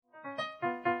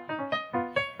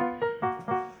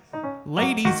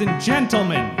Ladies and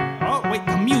gentlemen. Oh, wait,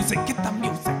 the music. Get the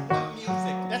music.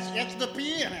 That's the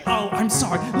piano. Oh, I'm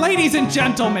sorry. Ladies and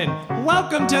gentlemen,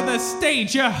 welcome to the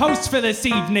stage, your host for this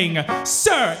evening,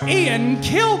 Sir Ian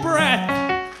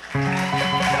Kilbreth.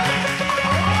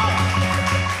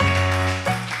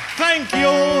 Thank you.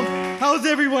 How's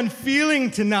everyone feeling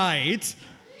tonight?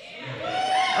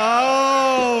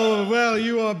 Oh, well,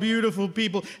 you are beautiful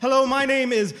people. Hello, my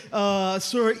name is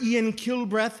Sir Ian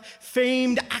Kilbreth,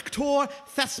 famed actor,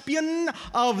 thespian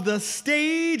of the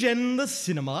stage and the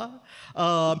cinema.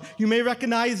 You may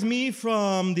recognize me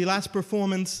from the last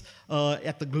performance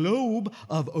at the Globe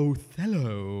of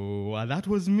Othello. That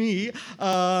was me.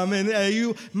 And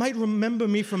you might remember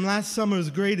me from last summer's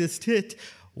greatest hit,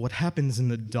 What Happens in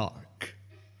the Dark.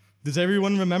 Does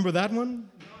everyone remember that one?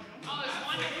 Oh, it's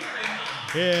wonderful.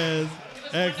 Yes,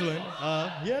 excellent.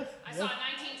 Yes? I saw it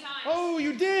 19 times. Oh,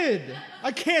 you did?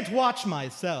 I can't watch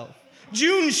myself.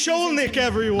 June Sholnick,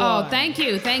 everyone. Oh, thank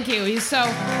you. He's so.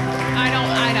 Thank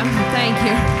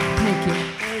you.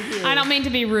 I don't mean to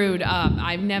be rude.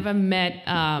 I've never met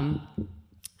a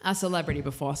celebrity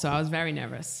before, so I was very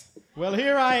nervous. Well,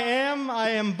 here I am.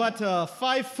 I am but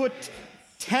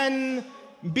 5'10",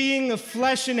 being of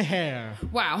flesh and hair.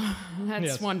 Wow, that's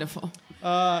Yes. wonderful.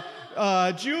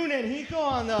 June and Hiko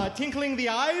on Tinkling the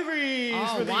Ivories.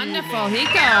 Oh, for the wonderful, evening.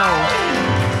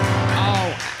 Hiko.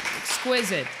 Oh,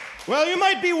 exquisite. Well, you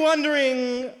might be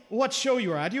wondering what show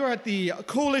you're at. You're at the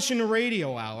Coalition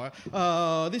Radio Hour.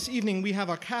 This evening we have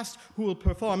our cast who will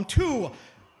perform 2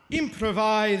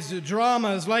 improvised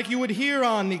dramas like you would hear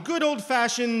on the good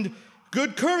old-fashioned,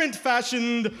 good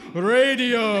current-fashioned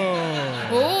radio.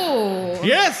 Ooh.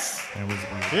 Yes!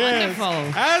 Yes.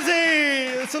 Wonderful. As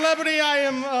a celebrity, I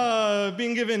am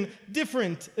being given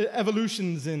different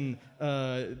evolutions in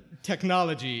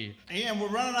technology. Ian, we're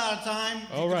running out of time.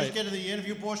 All Can right. Just get to the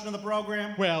interview portion of the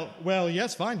program. Well,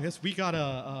 yes, fine. Yes, we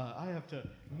gotta, I have to...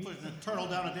 Pushing a turtle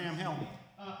down a damn hill.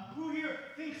 Who here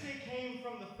thinks they came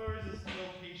from the furthest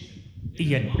location?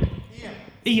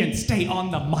 Ian, stay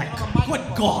on the mic.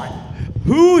 Good God.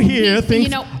 Who here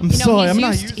thinks... I'm sorry, I'm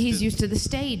not used He's to... used to the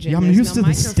stage. Yeah, And I'm there's used no to the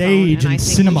microphone, stage and and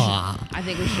cinema. I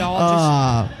think we should all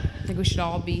I think we should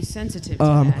all be sensitive to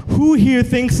that. Who here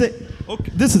thinks that...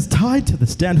 Okay, this is tied to the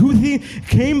stand. Who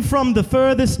came from the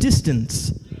furthest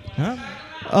distance? Huh?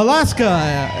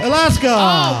 Alaska.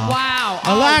 Oh, wow.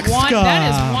 Alaska.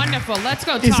 That is wonderful. Let's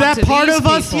go talk Is that to part these of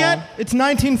us people. yet? It's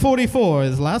 1944.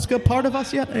 Is Alaska part of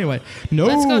us yet? Anyway, no.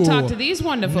 Let's go talk to these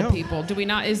wonderful No. people. Do we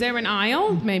not? Is there an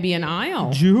aisle? Maybe an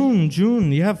aisle.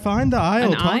 June. Yeah, find the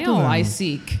aisle. An Talk to aisle them. I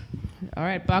seek. All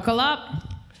right, buckle up.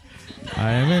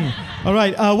 I am in. All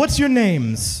right, what's your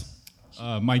names?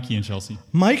 Mikey and Chelsea.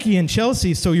 Mikey and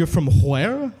Chelsea. So you're from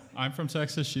where? I'm from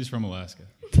Texas. She's from Alaska.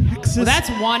 Texas. Well, that's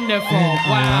wonderful.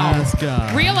 Wow.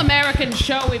 Alaska. Real American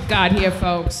show we've got here,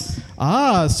 folks.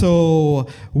 So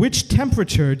which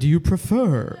temperature do you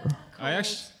prefer? I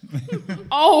actually,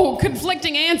 Oh,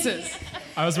 conflicting answers.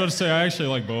 I was about to say I actually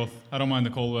like both. I don't mind the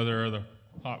cold weather or the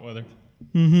hot weather.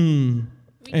 We And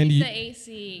keep you- the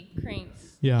AC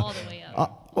cranks Yeah. all the way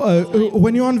up.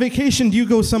 When you're on vacation, do you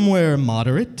go somewhere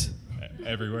moderate?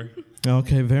 Everywhere.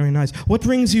 Okay, very nice. What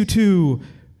brings you to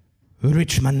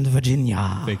Richmond,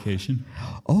 Virginia? Vacation.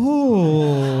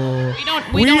 Oh.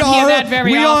 We don't hear that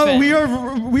very often.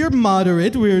 We're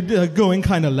moderate. We're going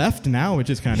kind of left now,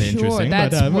 which is kind of interesting.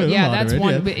 That's but, we're that's moderate,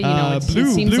 one. yeah. But, you know, it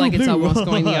seems like it's almost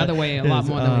going the other way a lot Yes,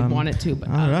 more than we want it to. But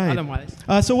all right. otherwise,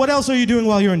 So what else are you doing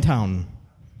while you're in town?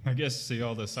 I guess see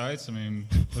all the sites. I mean,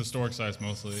 historic sites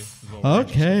mostly. is what we're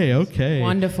Okay.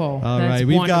 wonderful. All That's right,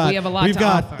 we've wonderful. got We have a lot to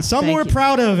offer. some Thank we're you.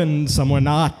 proud of and some we're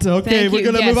not. Okay, Thank we're you.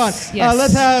 gonna Yes, move on. yes.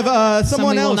 Let's have someone Some we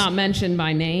will else. not mention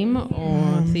by name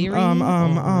or theory.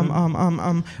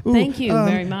 Ooh, Thank you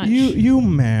very much. You,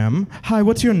 ma'am. Hi,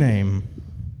 what's your name?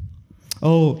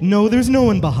 Oh no, there's no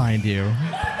one behind you.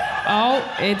 Oh,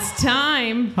 it's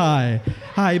time. Hi,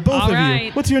 both All of you.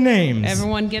 right. What's your names?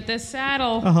 Everyone get this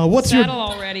saddle. What's saddle your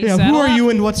already. Yeah, Saddle who are up. you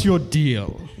and what's your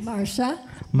deal? Marsha.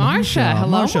 Marsha.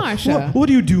 Hello, Marsha. What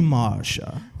do you do,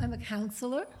 Marsha? I'm a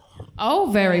counselor. Oh,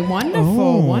 very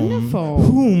wonderful. Wonderful.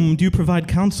 Whom do you provide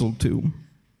counsel to?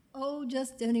 Oh,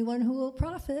 just anyone who will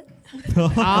profit. Thank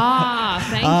you.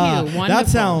 Wonderful. That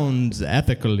sounds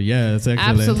ethical. Yes,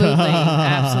 excellent.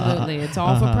 Absolutely. It's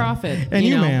all for profit. And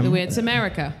you, know, ma'am? It's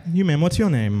America. You, ma'am, what's your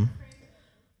name?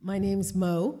 My name's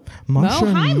Mo.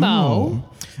 Marsha Hi, Mo.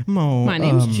 Mo. My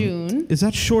name's June. Is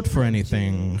that short for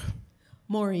anything?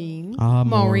 Maureen.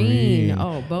 Maureen.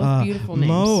 Oh, both beautiful names.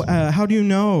 Mo, how do you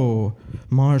know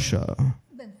Marsha?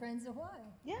 Been friends a while.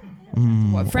 Yeah.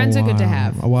 Well, friends are good to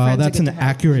have. Wow, Friends are that's good an to have.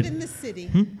 accurate. In the city.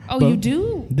 Oh, you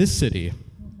do? This city.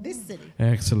 This this city.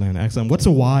 Excellent, excellent. What's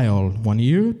a while? 1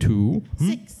 year? 2?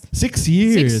 6. 6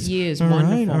 years. 6 years, All right,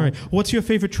 wonderful. all right. What's your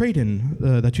favorite trait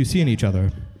that you see in each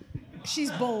other?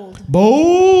 She's bold.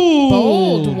 Bold.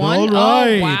 Bold one. All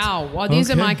right. Oh, wow. Well,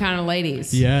 these are Okay. my kind of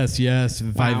ladies. Yes, yes.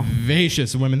 Wow.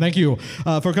 Vivacious women. Thank you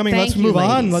for coming. Thank Let's you, move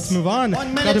on. ladies. Let's move on.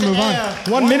 1 minute Gotta to move air.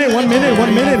 on. 1 minute, 1 minute,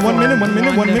 1 minute, 1 minute, 1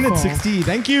 minute, 1 minute, Wonderful. 60.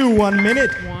 Thank you. 1 minute.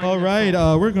 All right.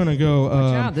 We're going to go.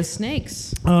 Wow, the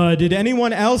snakes. Did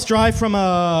anyone else drive from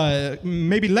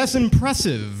maybe less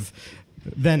impressive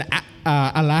than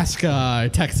Alaska,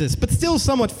 Texas, but still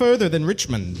somewhat further than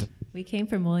Richmond? We came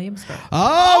from Williamsburg.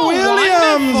 Oh,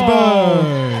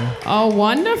 Williamsburg! Oh,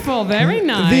 wonderful. Very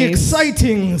nice. The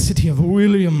exciting city of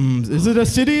Williams. Is it a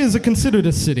city? Is it considered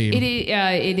a city? It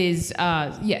is,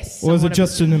 yes. Or is it somewhat of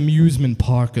just an amusement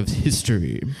park of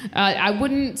history? I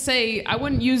wouldn't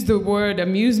use the word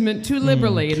amusement too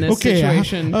liberally in this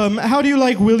situation. How do you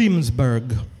like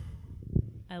Williamsburg?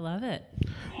 I love it.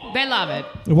 They love it.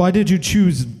 Why did you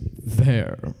choose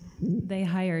there? They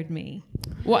hired me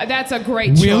Well, that's a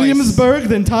great choice. Williamsburg?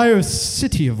 The entire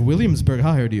city of Williamsburg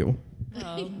hired you.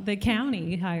 The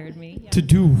county hired me To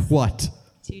do what?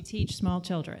 to teach small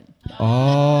children.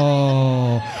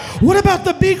 Oh. What about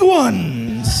the big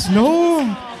ones?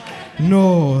 No?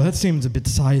 No, that seems a bit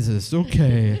sizest.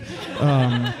 Okay.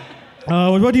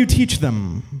 What do you teach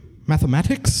them?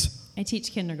 Mathematics? I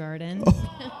teach kindergarten.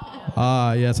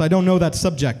 Yes, I don't know that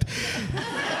subject.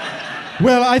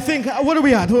 Well, I think, what are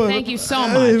we at? Thank you so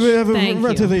much. We have a Thank you.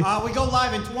 relatively. We go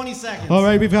live in 20 seconds. All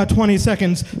right, we've got 20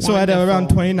 seconds. So at Wonderful. around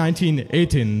 20, 19,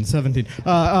 18, 17.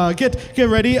 Get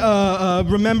ready.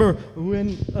 Remember,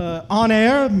 when on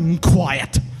air,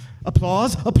 quiet.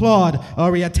 Applause, applaud. Are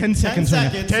we at 10 seconds? 10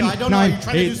 right now? seconds. I don't know. You're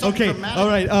trying to do something Okay. dramatic. All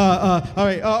right. All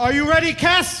right. Are you ready,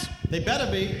 Cass? They better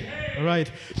be. All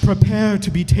right. Prepare to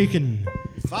be taken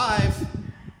 5.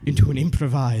 into an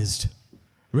improvised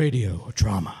radio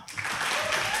drama.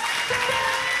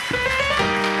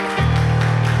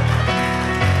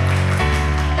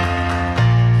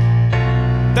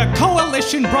 The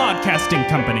Coalition Broadcasting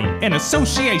Company, in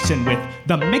association with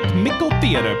the McMickle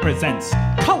Theater, presents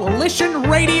Coalition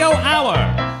Radio Hour.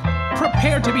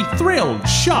 Prepare to be thrilled,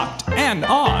 shocked, and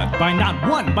awed by not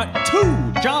one but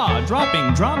 2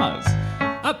 jaw-dropping dramas.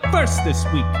 Up first this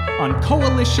week on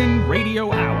Coalition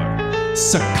Radio Hour,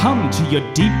 succumb to your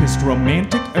deepest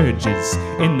romantic urges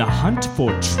in the hunt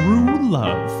for true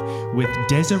love with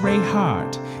Desiree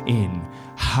Hart in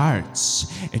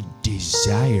Heart's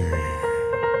Desire.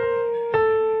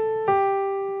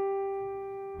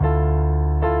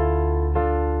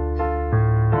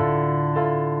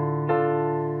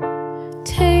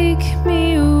 Take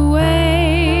me away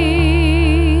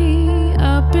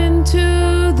up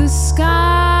into the sky.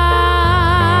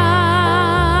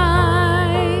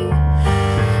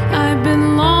 I've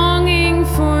been longing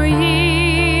for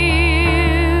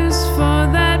years for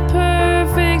that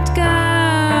perfect guy.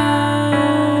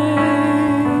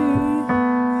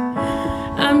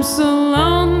 I'm so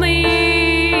lonely.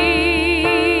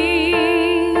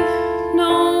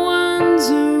 No one's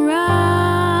around.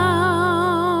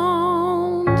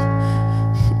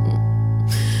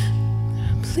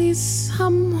 Please,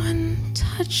 someone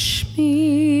touch me.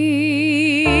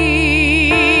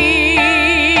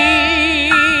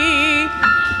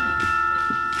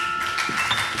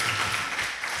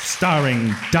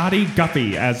 Starring Dottie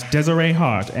Guffey as Desiree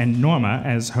Hart and Norma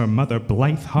as her mother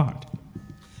Blythe Hart.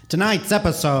 Tonight's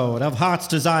episode of Heart's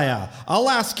Desire,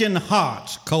 Alaskan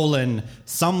Heart,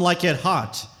 some like it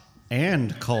hot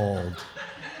and cold.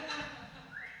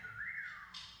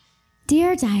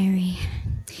 Dear Diary,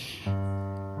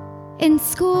 in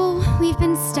school, we've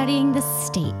been studying the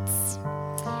states.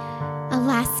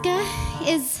 Alaska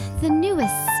is the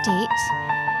newest state.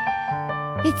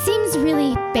 It seems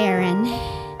really barren,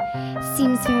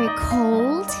 seems very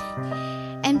cold,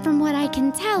 and from what I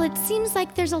can tell, it seems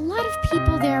like there's a lot of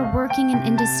people there working in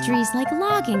industries like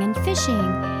logging and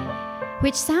fishing,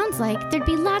 which sounds like there'd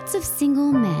be lots of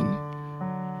single men.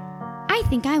 I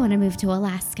think I want to move to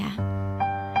Alaska.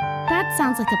 That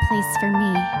sounds like a place for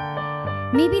me.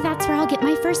 Maybe that's where I'll get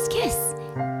my first kiss.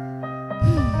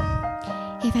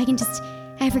 If I can just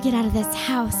ever get out of this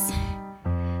house.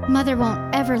 Mother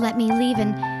won't ever let me leave,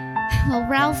 and, well,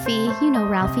 Ralphie, you know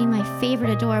Ralphie, my favorite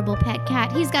adorable pet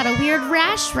cat, he's got a weird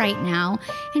rash right now,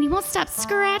 and he won't stop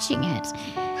scratching it.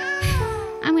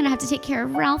 I'm gonna have to take care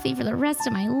of Ralphie for the rest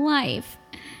of my life.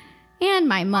 And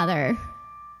my mother.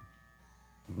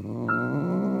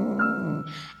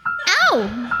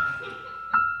 Ow!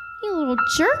 You little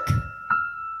jerk.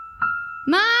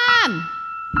 Mom!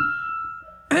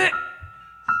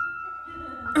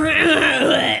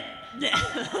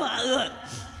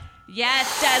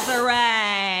 Yes,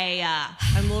 Desiree.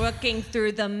 I'm looking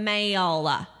through the mail.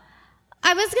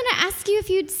 I was going to ask you if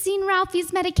you'd seen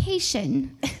Ralphie's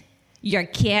medication. Your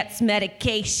cat's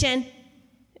medication?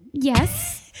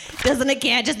 Yes. Doesn't a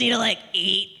cat just need to,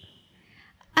 eat?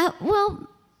 Well,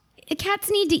 cats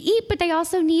need to eat, but they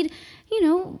also need,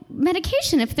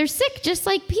 medication if they're sick, just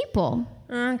like people.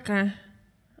 Okay.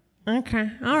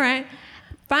 All right.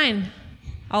 Fine.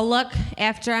 I'll look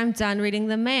after I'm done reading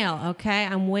the mail, okay?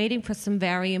 I'm waiting for some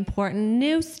very important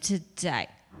news today.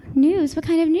 News? What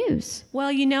kind of news? Well,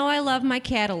 I love my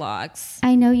catalogs.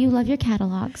 I know you love your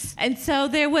catalogs. And so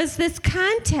there was this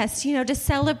contest, to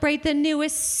celebrate the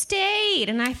newest state.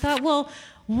 And I thought, well,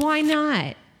 why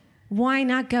not? Why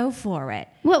not go for it?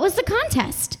 What was the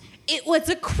contest? It was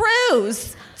a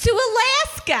cruise to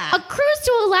Alaska. A cruise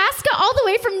to Alaska all the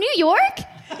way from New York?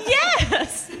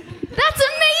 Yes. That's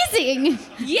amazing.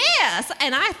 Yes.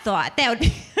 And I thought that would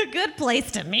be a good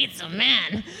place to meet some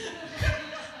men.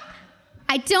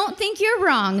 I don't think you're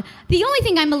wrong. The only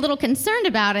thing I'm a little concerned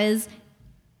about is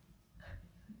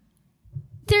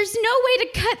there's no way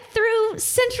to cut through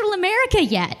Central America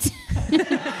yet.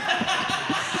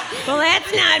 Well,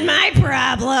 that's not my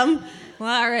problem.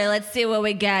 Well, all right, let's see what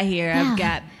we got here. I've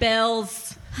got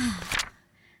bills.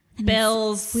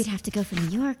 We'd have to go from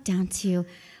New York down to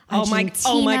Argentina.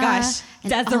 Oh my gosh.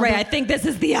 Desiree, I think this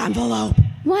is the envelope.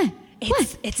 What?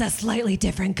 It's a slightly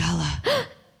different color.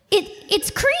 It's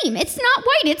cream. It's not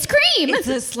white. It's cream. It's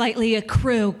a slightly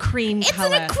cream color. It's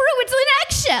an ecru. It's an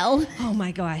eggshell. Oh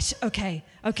my gosh.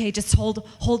 Okay, just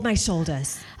hold my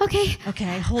shoulders. Okay,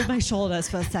 hold my shoulders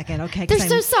for a second, okay? They're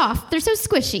so soft. They're so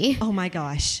squishy. Oh my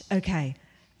gosh. Okay,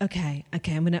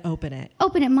 I'm gonna open it.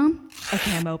 Open it, Mom.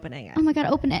 Okay, I'm opening it. Oh my God,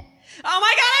 open it. Oh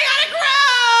my God, I got a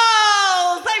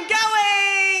cruise! I'm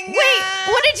going! Wait,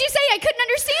 what did you say? I couldn't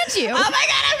understand you. Oh my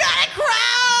God, I've got a cruise!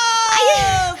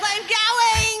 I'm going!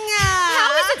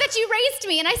 How is it that you raised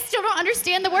me and I still don't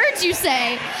understand the words you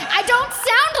say? I don't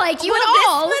sound like you at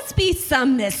all. This must be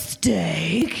some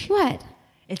mistake. What?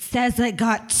 It says I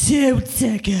got 2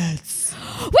 tickets.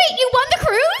 Wait, you won the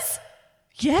cruise?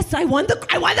 Yes, I won the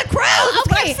cruise.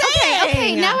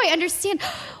 Okay. Now I understand.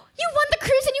 You won the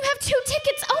cruise and you have 2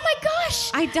 tickets. Oh my gosh.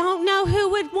 I don't know who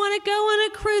would want to go on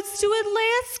a cruise to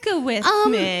Alaska with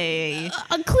me.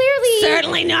 Clearly.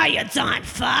 Certainly not your darn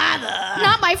father.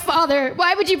 Not my father.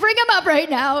 Why would you bring him up right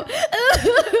now?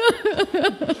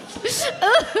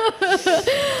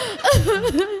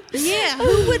 Yeah,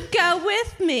 who would go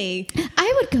with me?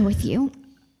 I would go with you.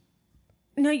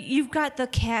 No, you've got the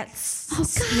cats. Oh,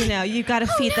 God. You've got to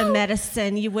feed them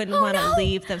medicine. You wouldn't want to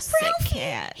leave the sick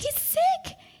cat. He's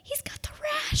sick. He's got the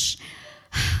rash.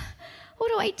 What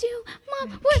do I do?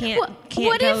 Mom, what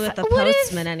can't go with the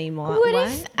postman anymore. What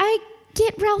if I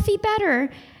get Ralphie better?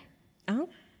 Oh.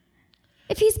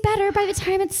 If he's better by the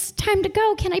time it's time to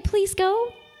go, can I please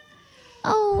go?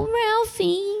 Oh,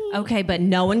 Ralphie. Okay, but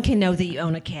no one can know that you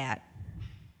own a cat.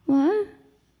 What?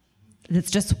 I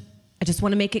just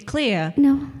want to make it clear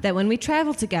that when we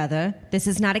travel together, this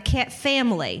is not a cat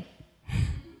family.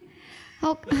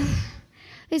 Oh,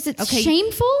 is it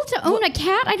shameful to own a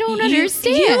cat? I don't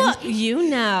understand. You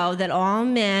know that all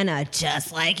men are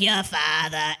just like your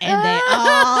father, and they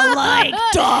all like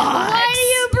dogs. Why do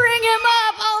you bring him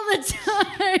up all the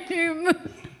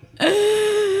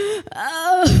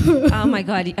time? Oh my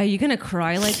God, are you going to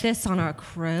cry like this on our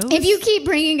cruise? If you keep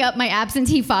bringing up my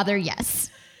absentee father, yes.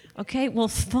 Okay, well,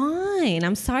 fine.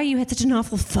 I'm sorry you had such an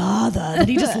awful father that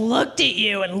he just looked at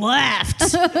you and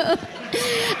left.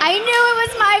 I knew it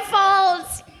was my fault.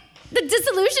 The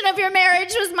dissolution of your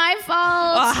marriage was my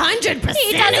fault. 100%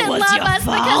 He doesn't love us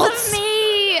fault. because of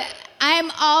me.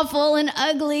 I'm awful and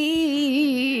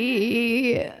ugly.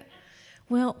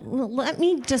 Well, let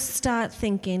me just start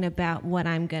thinking about what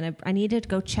I need to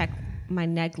go check my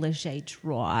negligee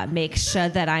drawer, make sure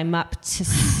that I'm up to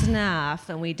snuff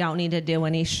and we don't need to do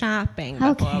any shopping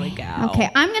before we go. Okay,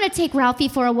 I'm going to take Ralphie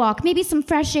for a walk. Maybe some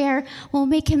fresh air will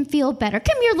make him feel better.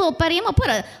 Come here, little buddy. I'm going to put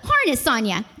a harness on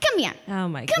you. Come here. Oh,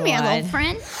 my God. Come here, little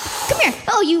friend. Come here.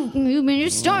 Oh, you better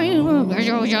stop. You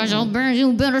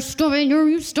better stop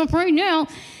your stuff right now.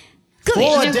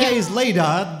 4 days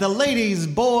later, the ladies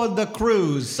board the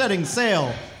cruise, setting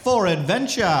sail for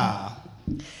adventure.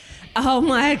 Oh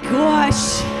my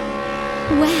gosh.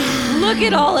 Wow. Look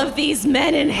at all of these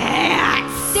men in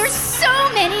hats. There's so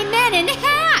many men in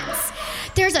hats.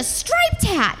 There's a striped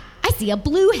hat. I see a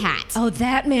blue hat. Oh,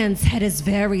 that man's head is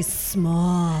very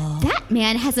small. That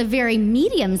man has a very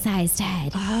medium-sized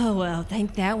head. Oh, well, I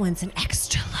think that one's an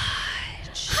extra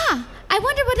large. Huh. I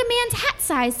wonder what a man's hat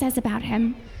size says about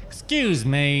him. Excuse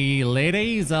me,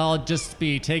 ladies. I'll just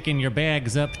be taking your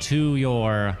bags up to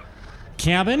your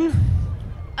cabin.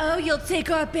 Oh, you'll take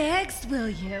our bags, will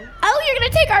you? Oh, you're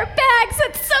gonna take our bags.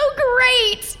 That's so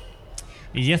great.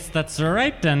 Yes, that's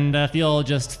right. And if you'll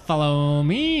just follow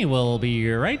me, we'll be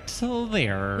right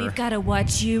there. We've got to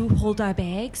watch you hold our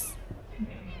bags.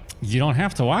 You don't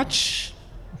have to watch.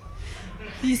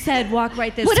 You said walk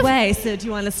right this way, so do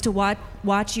you want us to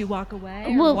watch you walk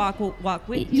away? Or walk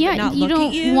with you, but not you look don't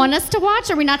at you? want us to watch?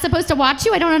 Are we not supposed to watch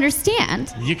you? I don't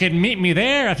understand. You can meet me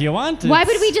there if you want. Why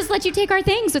would we just let you take our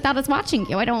things without us watching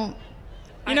you? I don't...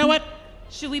 You know what?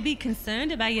 Should we be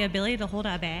concerned about your ability to hold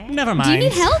our bag? Never mind. Do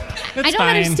you need help? It's I don't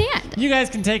fine. understand. You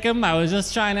guys can take them. I was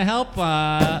just trying to help.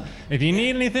 If you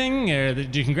need anything, or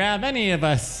you can grab any of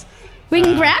us. We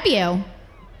can grab you.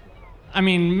 I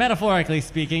mean, metaphorically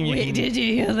speaking. Did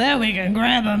you hear that? We can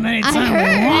grab them anytime I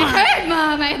heard, we want. I heard,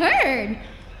 Mom, I heard.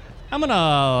 I'm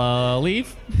gonna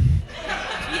leave.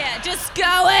 Yeah, just go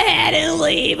ahead and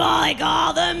leave like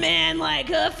all the men like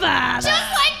her father.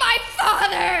 Just like my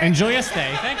father. Enjoy your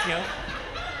stay. Thank you.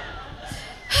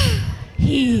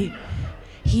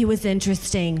 He was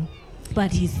interesting,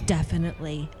 but he's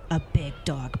definitely a big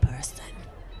dog person.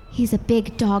 He's a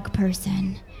big dog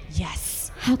person. Yes.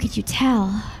 How could you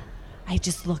tell? I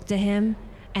just looked at him,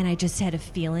 and I just had a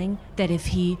feeling that if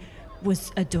he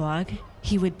was a dog,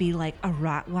 he would be like a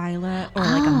Rottweiler or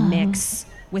like a mix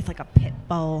with like a pit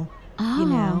bull, you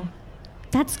know?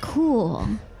 That's cool.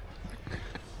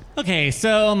 Okay,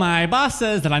 so my boss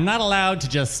says that I'm not allowed to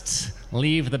just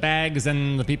leave the bags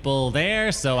and the people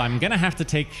there, so I'm gonna have to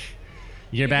take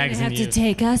your bags You and have to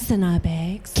take us in our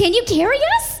bags. Can you carry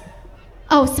us?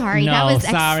 Oh, sorry. No, that was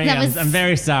sorry. that was I'm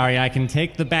very sorry. I can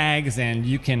take the bags and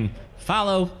you can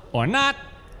follow or not.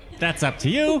 That's up to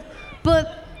you.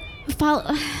 But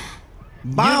follow.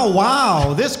 Bow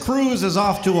wow, this cruise is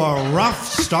off to a rough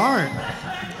start.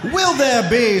 Will there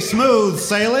be smooth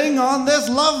sailing on this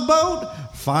love boat?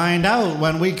 Find out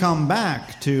when we come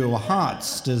back to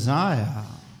Heart's Desire.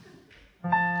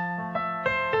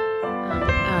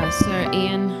 Sir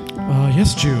Ian,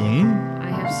 Yes, June. I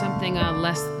have something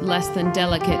less than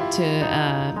delicate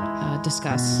to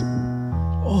discuss.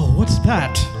 Oh, what's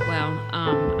that? Well,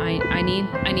 I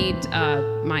need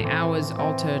my hours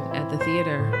altered at the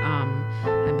theater.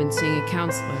 I've been seeing a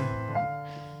counselor,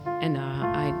 and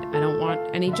I don't want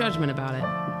any judgment about it.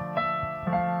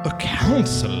 A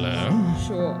counselor?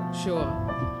 Sure.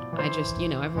 I just,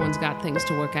 everyone's got things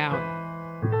to work out.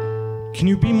 Can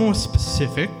you be more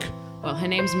specific? Well, her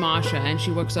name's Marsha, and she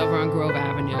works over on Grove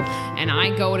Avenue. And I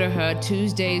go to her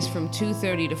Tuesdays from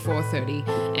 2:30 to 4:30,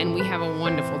 and we have a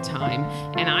wonderful time.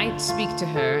 And I speak to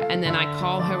her, and then I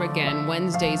call her again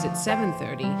Wednesdays at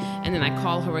 7:30, and then I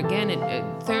call her again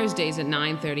at Thursdays at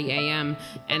 9:30 a.m.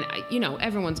 And,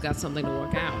 everyone's got something to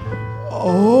work out.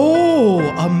 Oh,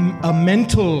 a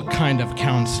mental kind of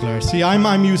counselor. See,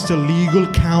 I'm used to legal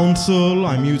counsel.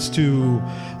 I'm used to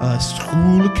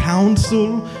school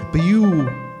counsel. But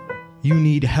you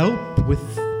need help with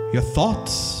your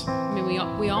thoughts. I mean,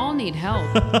 we all need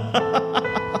help.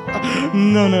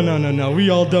 No. We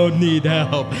all don't need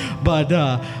help. But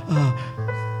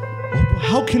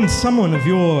how can someone of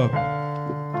your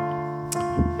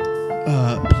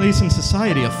place in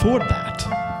society afford that?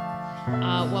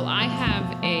 Well, I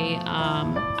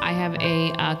have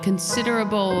a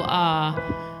considerable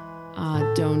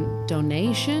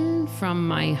donation from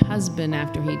my husband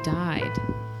after he died.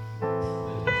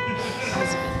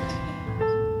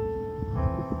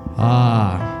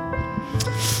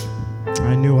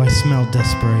 I knew I smelled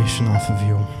desperation off of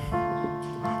you.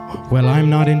 Well, I'm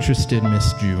not interested,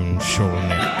 Miss June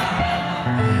Sholnick.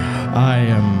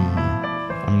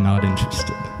 I'm not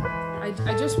interested.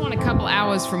 I just want a couple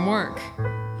hours from work.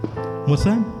 What's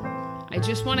that? I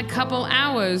just want a couple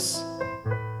hours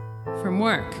from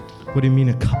work. What do you mean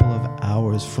a couple of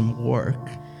hours from work?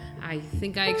 I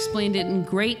think I explained it in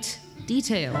great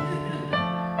detail.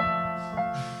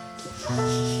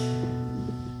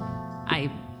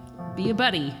 Be a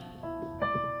buddy.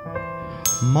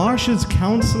 Marsha's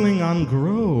counseling on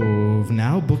Grove,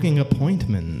 now booking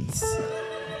appointments.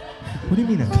 What do you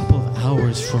mean a couple of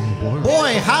hours from work?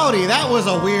 Boy, howdy, that was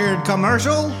a weird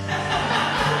commercial.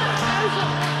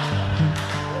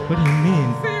 What do you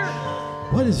mean?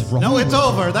 What is wrong? No, it's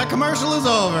over. That commercial is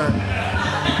over.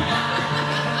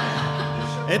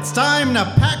 It's time to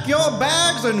pack your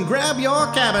bags and grab your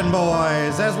cabin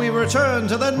boys as we return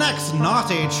to the next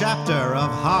naughty chapter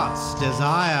of Heart's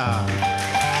Desire.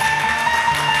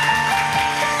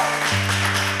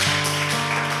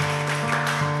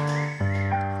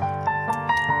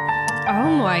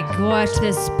 Oh my gosh,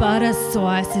 this butter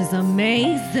sauce is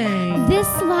amazing. This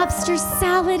lobster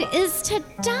salad is to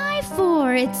die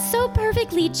for. It's so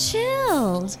perfectly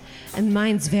chilled. And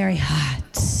mine's very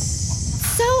hot.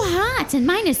 So hot, and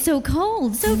mine is so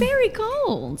cold, so very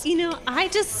cold. You know, I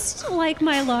just like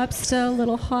my lobster a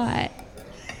little hot.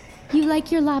 You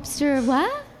like your lobster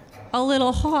what? A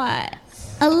little hot.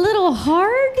 A little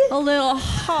hard? A little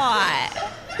hot.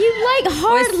 You like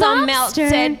hard With some lobster?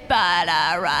 melted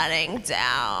butter running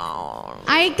down.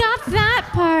 I got that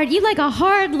part. You like a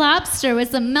hard lobster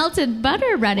with some melted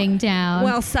butter running down.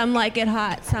 Well, some like it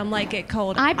hot, some like it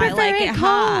cold. I prefer like it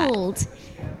hot. cold.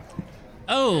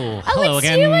 Oh, hello it's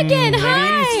again. you again. ladies.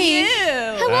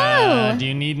 Hi. Hello. Do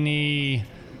you need any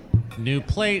new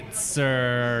plates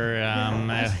or?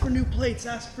 Ask for new plates.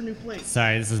 Ask for new plates.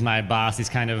 Sorry, this is my boss. He's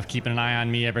kind of keeping an eye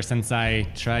on me ever since I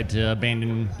tried to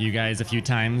abandon you guys a few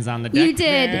times on the deck. You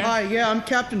did. there. Hi, yeah, I'm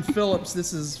Captain Phillips.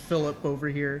 This is Philip over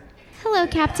here. Hello,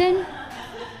 Captain.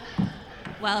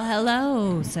 Well,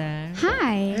 hello, sir.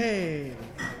 Hi. Hey.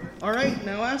 All right,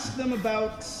 now ask them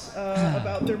about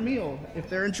their meal, if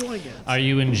they're enjoying it. Are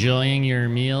you enjoying your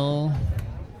meal?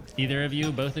 Either of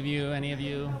you? Both of you? Any of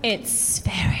you? It's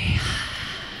very hot.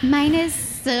 Mine is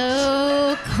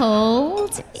so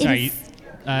cold. Sorry,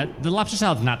 the lobster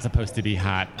salad's not supposed to be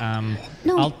hot.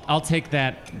 No. I'll take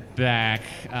that back.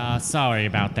 Sorry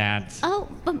about that. Oh,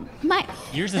 but my.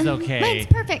 Yours is okay. Mine's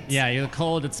perfect. Yeah, you're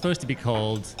cold. It's supposed to be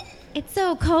cold. It's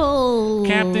so cold.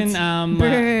 Captain,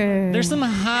 Burn. there's some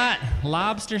hot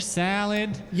lobster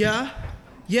salad. Yeah?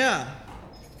 Yeah.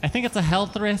 I think it's a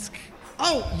health risk.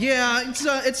 Oh, yeah,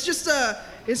 it's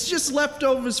just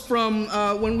leftovers from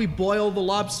when we boil the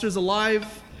lobsters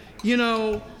alive. You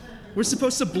know, we're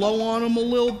supposed to blow on them a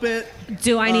little bit.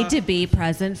 Do I need to be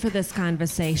present for this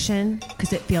conversation?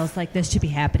 Because it feels like this should be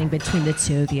happening between the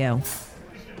two of you.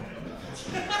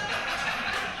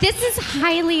 This is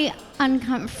highly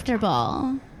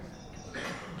uncomfortable.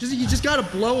 You just gotta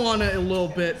blow on it a little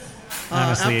bit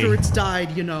Honestly, after it's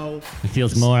died, you know. It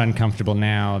feels more uncomfortable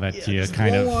now that you Just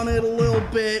kind blow of. on it a little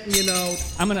bit, you know.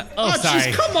 I'm gonna. Oh, Oh, sorry.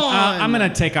 jeez, come on! I'm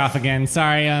gonna take off again.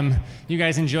 Sorry. You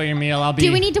guys enjoy your meal. I'll be.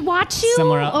 Do we need to watch you,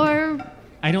 somewhere else. or?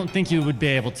 I don't think you would be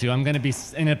able to. I'm gonna be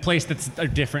in a place that's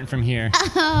different from here.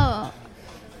 Oh.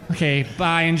 Okay.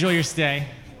 Bye. Enjoy your stay.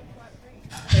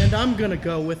 And I'm gonna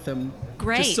go with them.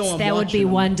 Great, Just so I'm that would be watching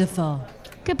them. wonderful.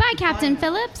 Goodbye, Captain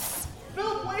Phillips.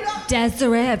 Philip, wait up!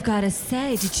 Desiree, I've got to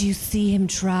say, did you see him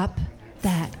drop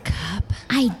that cup?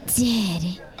 I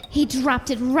did. He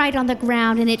dropped it right on the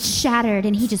ground and it shattered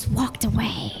and he just walked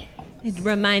away. It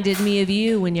reminded me of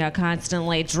you when you're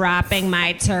constantly dropping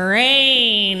my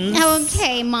terrains.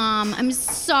 Okay, Mom. I'm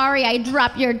sorry I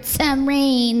drop your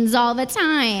terrains all the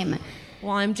time.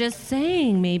 Well, I'm just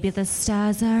saying, maybe the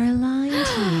stars are aligned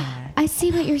here. I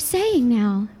see what you're saying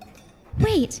now.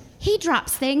 Wait, he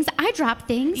drops things, I drop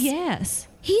things. Yes.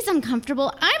 He's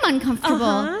uncomfortable, I'm uncomfortable.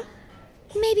 Uh-huh.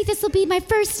 Maybe this will be my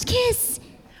first kiss.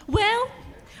 Well,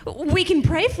 we can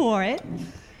pray for it.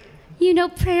 You know,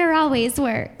 prayer always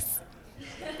works.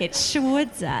 It sure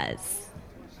does.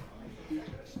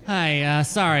 Hi.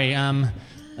 Sorry.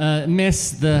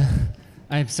 Miss the.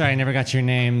 I'm sorry. I never got your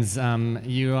names.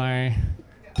 You are.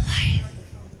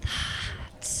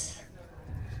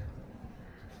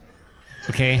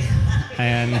 Okay,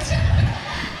 and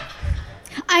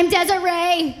I'm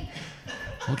Desiree.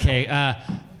 okay,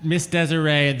 Miss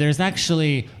Desiree, there's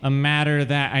actually a matter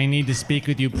that I need to speak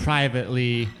with you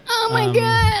privately. Oh my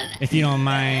God. If you don't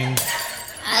mind.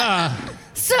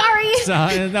 Sorry.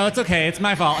 No, it's okay. It's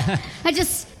my fault. I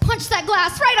just punched that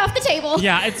glass right off the table.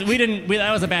 Yeah,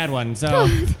 that was a bad one. So.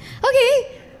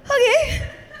 Okay.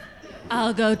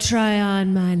 I'll go try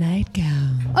on my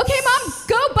nightgown. Okay, Mom,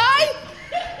 go, bye.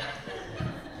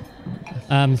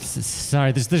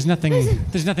 Sorry. There's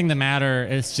nothing the matter.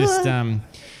 It's just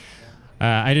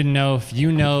I didn't know if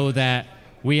you know that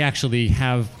we actually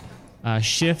have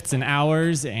shifts and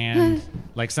hours, and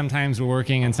like sometimes we're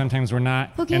working and sometimes we're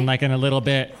not. Okay. And like in a little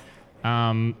bit,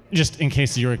 just in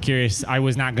case you were curious, I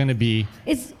was not going to be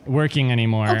working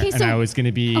anymore, Okay, and I was going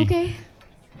to be Okay.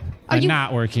 Are you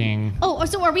not working. Oh,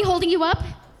 so are we holding you up?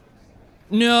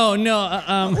 No.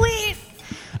 Wait.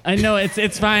 I know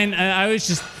it's fine. I was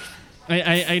just.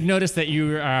 I noticed that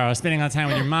you are spending a lot of time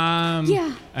with your mom.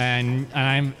 Yeah. And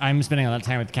I'm spending a lot of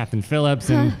time with Captain Phillips,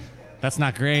 and that's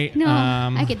not great. No,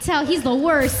 I could tell he's the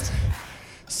worst.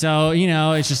 So,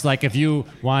 it's just like if you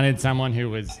wanted someone who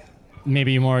was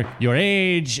maybe more your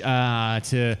age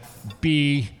to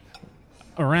be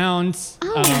around.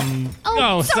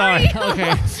 Sorry.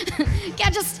 Okay. Yeah,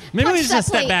 just Maybe we punch just that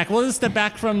step plate. back. We'll just step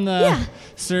back from the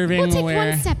serving We'll take where.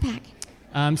 one step back.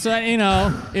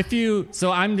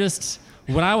 So I'm just.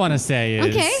 What I want to say is.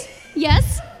 Okay.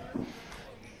 Yes.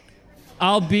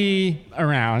 I'll be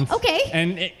around. Okay.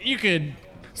 And you could.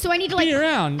 So I need to be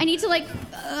around. I need to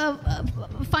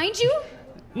find you.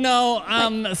 No.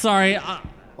 Sorry.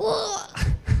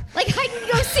 Like hide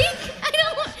and go seek.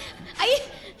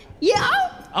 Yeah.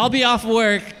 I'll be off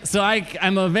work, so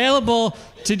I'm available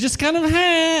to just kind of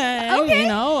hang. Okay.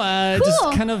 Cool.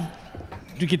 Just kind of.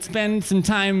 We could spend some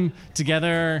time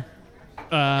together.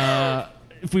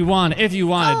 If you wanted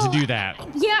to do that.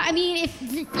 Yeah, I mean, if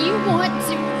you want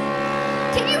to.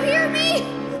 Can you hear me?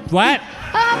 What?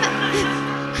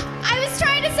 I was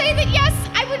trying to say that yes,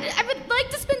 I would like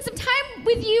to spend some time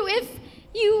with you if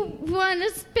you want to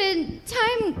spend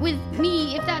time with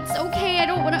me, if that's okay. I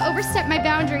don't want to overstep my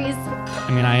boundaries. I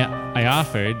mean, I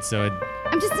offered, so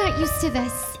I'm just not used to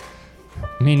this.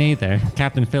 Me neither.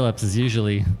 Captain Phillips is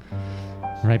usually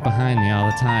right behind me all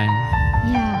the time.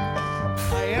 Yeah.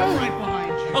 I am right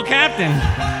behind you. Oh, Captain!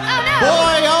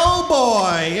 Boy, oh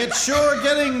boy, it's sure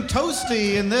getting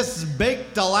toasty in this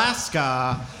baked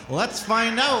Alaska. Let's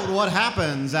find out what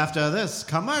happens after this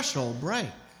commercial break.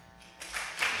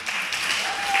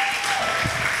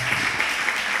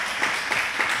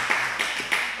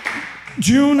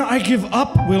 June, I give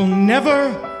up. We'll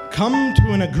never come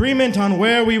to an agreement on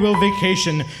where we will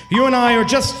vacation. You and I are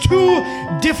just too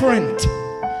different.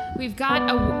 We've got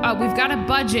a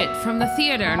budget from the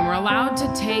theater, and we're allowed to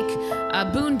take a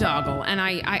boondoggle. And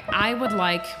I would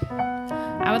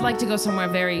like to go somewhere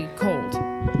very cold.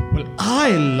 Well,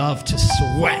 I love to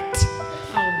sweat.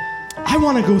 I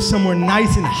want to go somewhere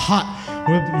nice and hot,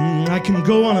 where I can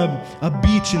go on a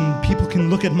beach and people can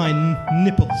look at my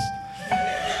nipples.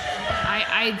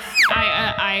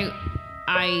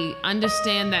 I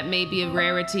understand that may be a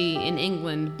rarity in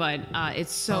England, but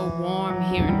it's so warm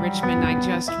here in Richmond. I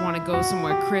just want to go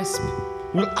somewhere crisp.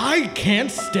 Well, I can't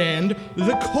stand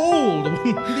the cold.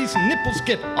 These nipples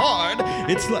get hard.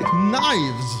 It's like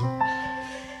knives.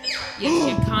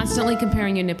 Yes, you're constantly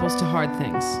comparing your nipples to hard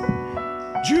things.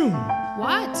 June.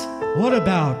 What? What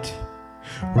about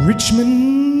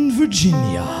Richmond,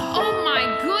 Virginia? Oh my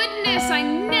goodness, I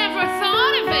never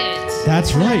thought of it.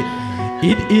 That's right.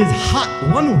 It is hot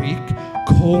one week,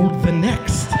 cold the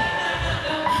next.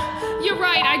 You're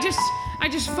right. I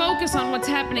just focus on what's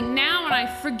happening now, and I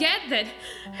forget that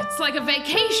it's like a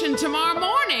vacation tomorrow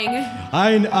morning.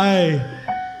 I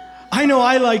know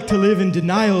I like to live in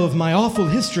denial of my awful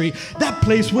history. That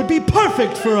place would be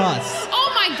perfect for us.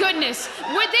 Oh my goodness.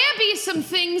 Would there be some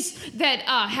things that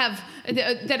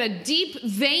that are deep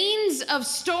veins of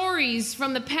stories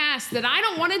from the past that I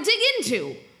don't want to dig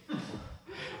into?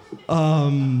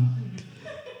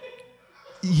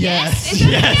 Yes,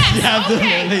 yes,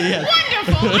 definitely, okay. yes.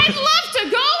 Wonderful. I'd love to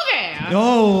go there.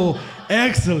 Oh,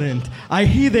 excellent. I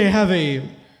hear they have a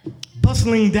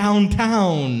bustling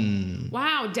downtown.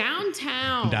 Wow,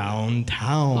 downtown.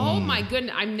 Downtown. Oh my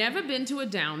goodness, I've never been to a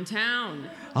downtown.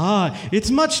 It's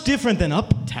much different than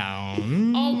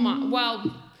uptown. Oh my,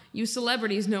 well, you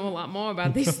celebrities know a lot more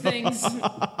about these things.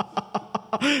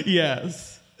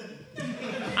 Yes.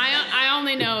 I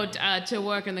only know to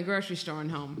work in the grocery store and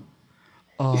home.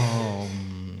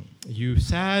 You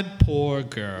sad poor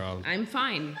girl. I'm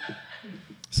fine.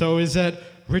 So is that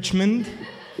Richmond?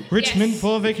 Richmond Yes.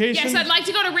 for vacation? Yes, I'd like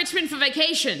to go to Richmond for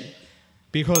vacation.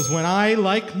 Because when I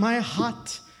like my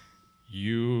hot,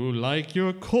 you like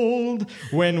your cold.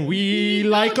 When we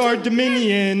like our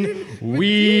dominion,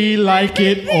 we like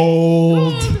it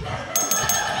old.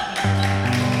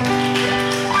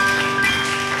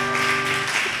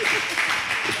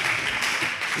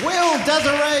 Will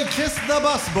Desiree kiss the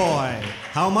busboy?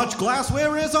 How much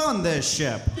glassware is on this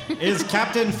ship? Is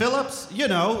Captain Phillips,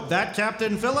 that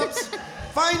Captain Phillips?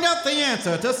 Find out the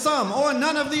answer to some or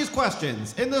none of these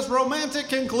questions in this romantic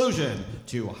conclusion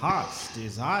to Heart's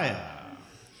Desire.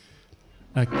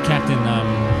 Captain,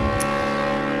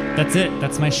 that's it.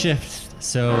 That's my shift.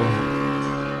 So,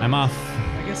 I'm off.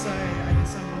 I guess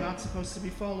I'm not supposed to be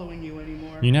following you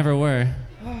anymore. You never were.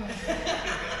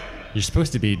 You're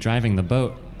supposed to be driving the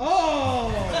boat.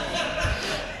 Oh!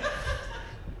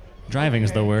 Driving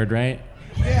is the word, right?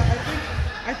 Yeah,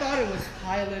 I thought it was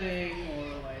piloting or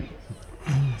like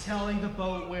telling the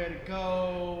boat where to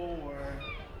go or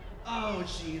oh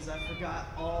jeez, I forgot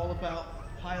all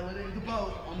about piloting the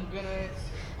boat. I'm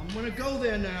gonna go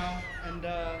there now and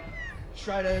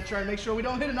try to make sure we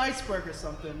don't hit an iceberg or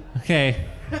something. Okay.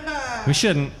 We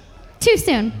shouldn't. Too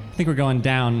soon. I think we're going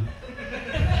down.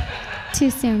 Too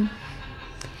soon.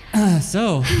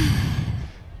 So,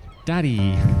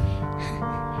 Daddy.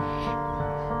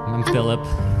 I'm Philip.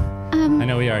 I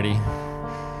know we already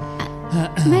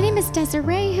My name is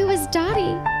Desiree. Who is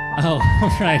Dottie? Oh,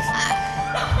 right.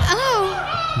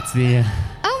 Oh. It's the.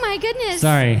 Oh my goodness.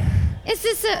 Sorry. Is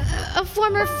this a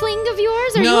former fling of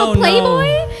yours? Are No, you a playboy?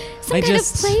 no. Some kind of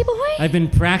playboy? I've been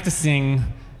practicing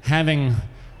having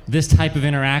this type of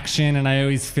interaction, and I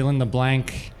always fill in the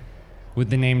blank with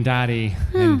the name Dottie.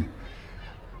 And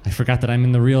I forgot that I'm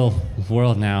in the real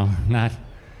world now, not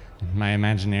my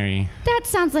imaginary. That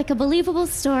sounds like a believable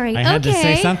story. I had to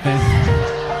say something.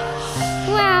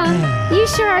 Wow. You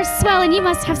sure are swell, and you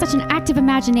must have such an active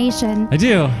imagination. I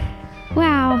do.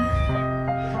 Wow.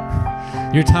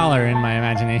 You're taller in my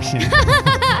imagination.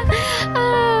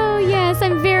 Oh, yes.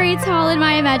 I'm very tall in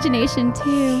my imagination,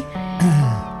 too.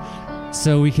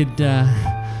 So we could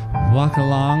walk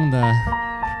along the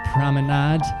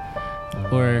promenade,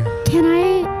 or... Can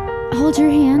I hold your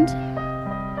hand?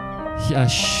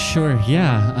 Sure,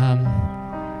 yeah.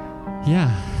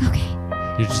 Yeah. Okay.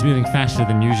 You're just moving faster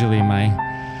than usually.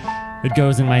 It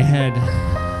goes in my head.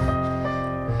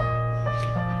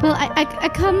 Well, I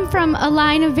come from a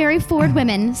line of very forward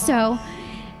women, so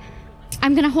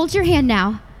I'm going to hold your hand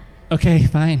now. Okay,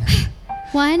 fine.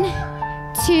 1, 2,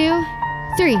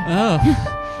 3.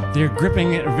 Oh, they're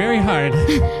gripping it very hard.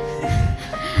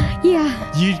 Yeah.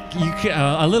 You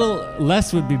a little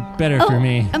less would be better for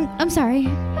me. I'm sorry.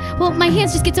 Well, my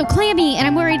hands just get so clammy, and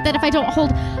I'm worried that if I don't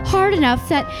hold hard enough,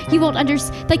 that you won't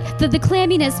understand. Like the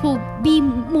clamminess will be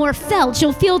more felt.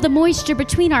 You'll feel the moisture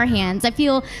between our hands. I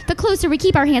feel the closer we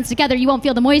keep our hands together, you won't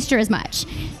feel the moisture as much.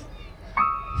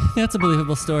 That's a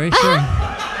believable story. Sure.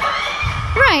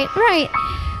 Right.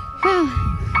 Wow.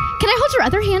 Can I hold your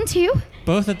other hand too?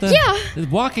 Both at the. Yeah.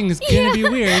 Walking is gonna be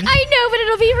weird. I know, but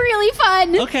it'll be really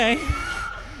fun. Okay.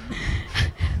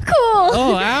 Cool.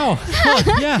 Oh, ow. Oh,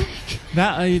 yeah.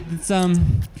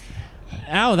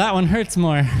 Ow, that one hurts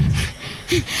more.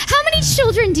 How many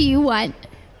children do you want?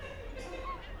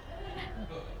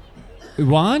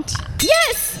 Want?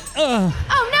 Yes. Oh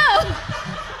no.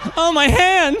 Oh, my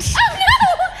hand. Oh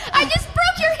no! I just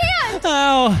broke your hand.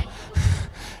 Ow.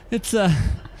 It's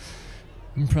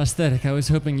prosthetic. I was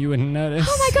hoping you wouldn't notice.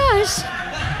 Oh my gosh.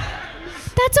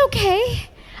 That's okay.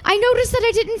 I noticed that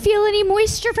I didn't feel any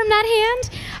moisture from that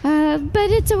hand, but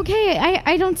it's okay.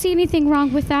 I don't see anything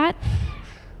wrong with that.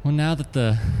 Well, now that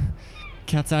the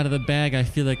cat's out of the bag, I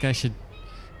feel like I should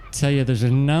tell you there's a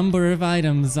number of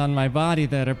items on my body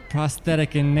that are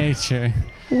prosthetic in nature.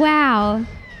 Wow.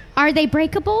 Are they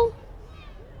breakable?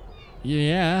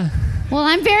 Yeah. Well,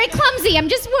 I'm very clumsy. I'm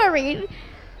just worried.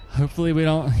 Hopefully we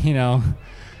don't,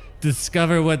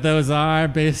 discover what those are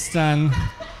based on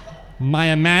my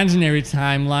imaginary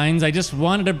timelines. I just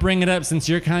wanted to bring it up since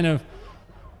you're kind of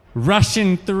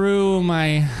rushing through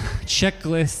my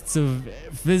checklists of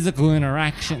physical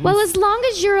interactions. Well, as long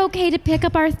as you're okay to pick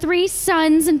up our 3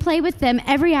 sons and play with them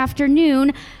every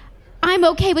afternoon, I'm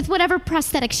okay with whatever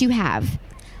prosthetics you have.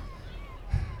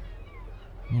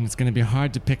 It's going to be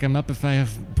hard to pick them up if I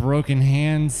have broken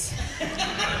hands.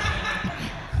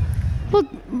 Well,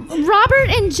 Robert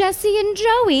and Jesse and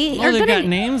Joey are they've gonna... got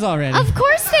names already. Of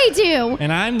course they do.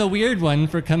 And I'm the weird one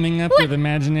for coming up with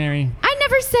imaginary... I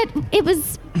never said it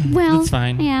was... Well... That's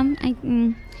fine. Yeah,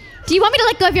 Do you want me to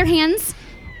let go of your hands?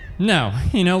 No.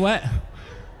 You know what?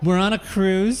 We're on a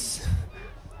cruise,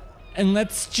 and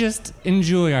let's just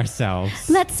enjoy ourselves.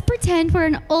 Let's pretend we're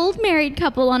an old married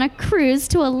couple on a cruise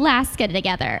to Alaska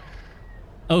together.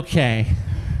 Okay.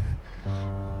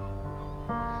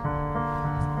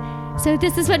 So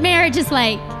this is what marriage is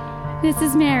like. This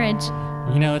is marriage.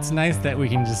 It's nice that we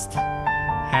can just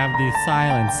have these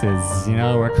silences.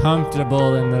 We're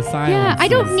comfortable in the silences. Yeah, I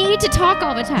don't need to talk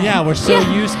all the time. Yeah, we're so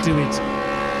used to it.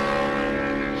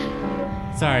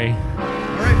 Sorry.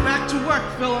 All right, back to work,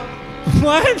 Philip.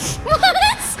 What?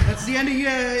 That's the end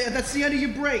of your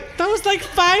break. That was like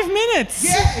 5 minutes.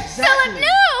 Yeah, exactly. Philip, no!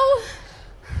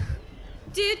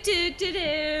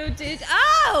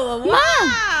 Oh, Mom.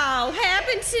 wow.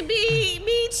 Happened to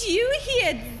meet you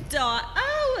here, Dot.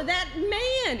 Oh, that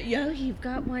man. Yo, you've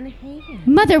got one hand.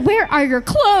 Mother, where are your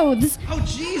clothes? Oh,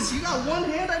 jeez, you got one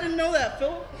hand? I didn't know that,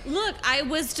 Philip. Look, I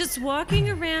was just walking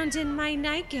around in my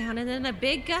nightgown, and then a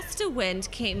big gust of wind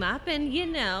came up, and,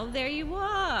 there you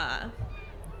are.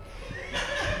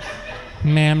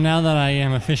 Ma'am, now that I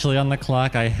am officially on the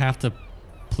clock, I have to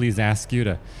please ask you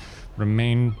to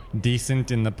remain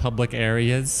decent in the public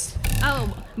areas.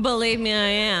 Oh, believe me, I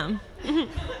am.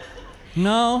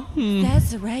 No?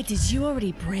 That's right. Did you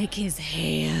already break his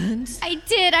hand? I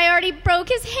did. I already broke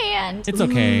his hand. It's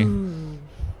okay. Ooh.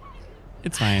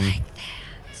 It's fine. I like that.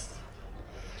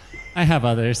 I have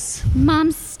others.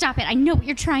 Mom, stop it. I know what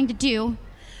you're trying to do.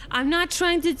 I'm not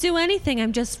trying to do anything.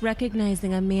 I'm just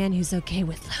recognizing a man who's okay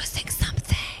with losing something.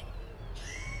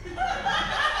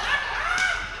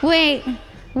 Wait,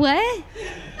 what?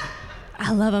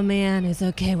 I love a man who's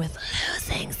okay with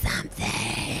losing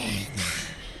something.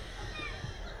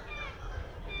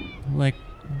 Like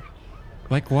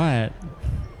what?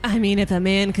 I mean, if a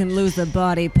man can lose a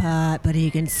body part, but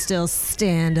he can still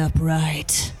stand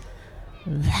upright,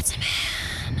 that's a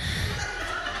man.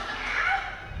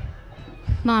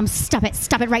 Mom, stop it.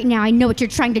 Stop it right now. I know what you're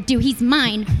trying to do. He's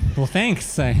mine. Well,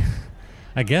 thanks. I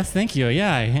guess. Thank you.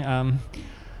 Yeah.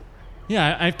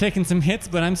 I've taken some hits,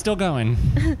 but I'm still going.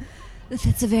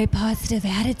 That's a very positive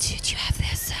attitude you have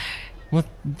there, sir. Well,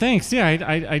 thanks. Yeah,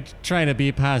 I try to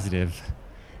be positive.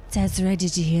 Desiree,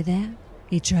 did you hear that?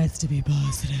 He tries to be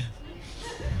positive.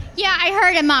 Yeah, I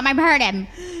heard him, Mom. I heard him.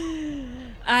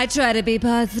 I try to be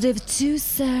positive too,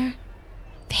 sir.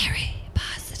 Very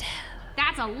positive.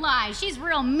 That's a lie. She's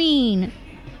real mean.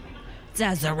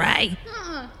 Desiree,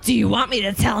 do you want me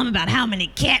to tell him about how many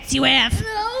cats you have?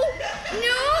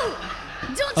 No.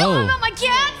 Don't tell him about my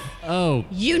cats. Oh.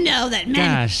 You know that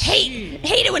men Gosh. hate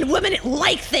it when women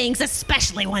like things,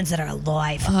 especially ones that are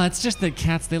alive. It's just that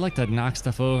cats, they like to knock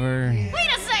stuff over. Wait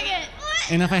a second.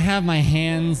 What? And if I have my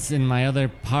hands and my other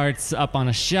parts up on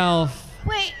a shelf.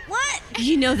 Wait, what?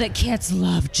 You know that cats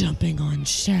love jumping on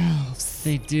shelves.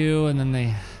 They do, and then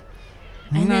they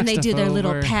do their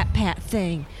little pat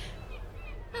thing.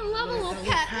 I love a little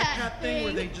pat thing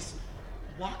where they just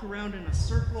walk around in a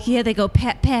circle. Yeah, they go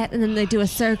pat, and then they do a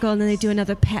circle, and then they do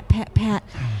another pat,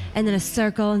 and then a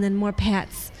circle, and then more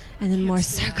pats, and then more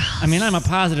circles. I mean, I'm a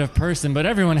positive person, but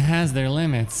everyone has their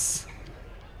limits.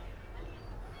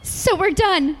 So we're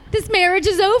done. This marriage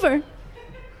is over.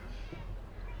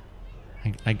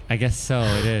 I guess so,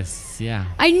 it is, yeah.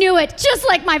 I knew it, just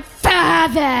like my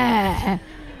father.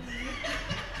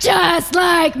 Just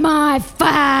like my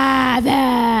father.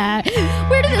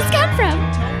 Where did this come from?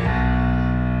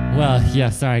 Well, yeah,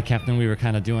 sorry, Captain. We were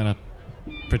kind of doing a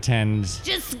pretend.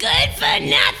 Just good for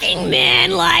nothing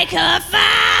men like her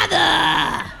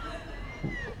father.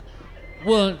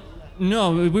 Well,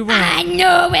 no, we weren't. I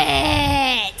knew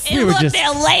it. We And were look, just-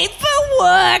 they're late for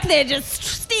work. They're just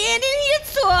standing here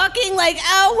talking like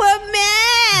our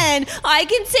men. I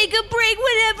can take a break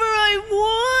whenever I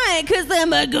want because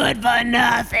I'm a good for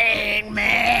nothing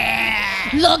man.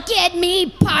 Look at me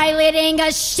piloting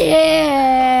a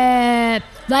ship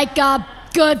like a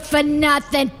good for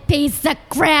nothing piece of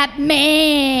crap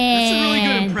man. That's a really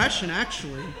good impression,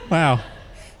 actually. Wow.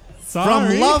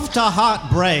 From love to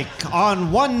heartbreak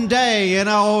on one day in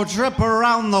a trip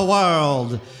around the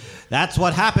world. That's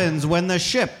what happens when the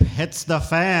ship hits the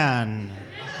fan.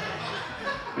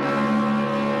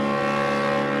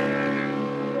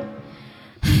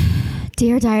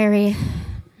 Dear Diary,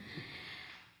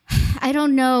 I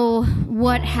don't know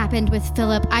what happened with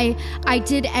Philip. I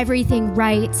did everything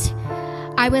right.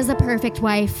 I was a perfect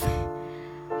wife.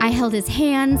 I held his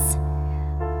hands.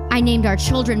 I named our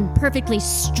children perfectly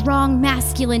strong,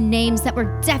 masculine names that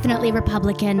were definitely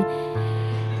Republican.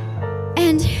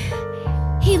 And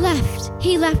he left.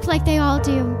 He left like they all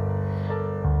do.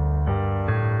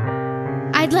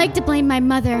 I'd like to blame my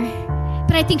mother,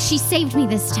 but I think she saved me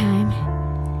this time.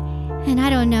 And I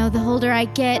don't know, the older I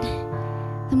get,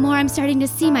 the more I'm starting to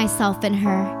see myself in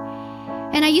her.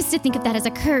 And I used to think of that as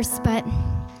a curse, but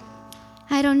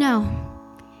I don't know.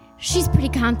 She's pretty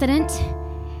confident.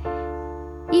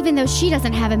 Even though she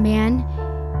doesn't have a man,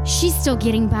 she's still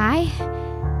getting by.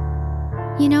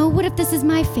 You know, what if this is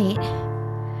my fate?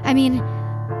 I mean,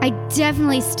 I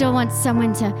definitely still want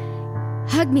someone to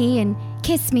hug me and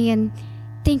kiss me and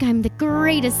think I'm the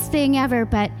greatest thing ever,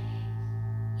 but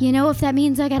you know, if that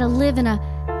means I gotta live in a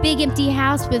big empty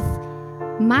house with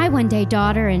my one-day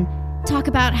daughter and talk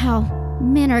about how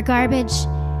men are garbage,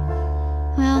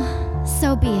 well,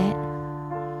 so be it.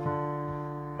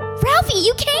 Ralphie,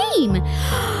 you came!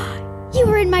 You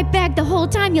were in my bag the whole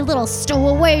time, you little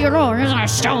stowaway.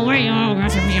 Stowaway.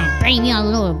 Baby, a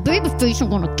little baby face. I'm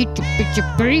gonna get your bitch,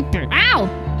 baby. Ow!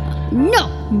 No.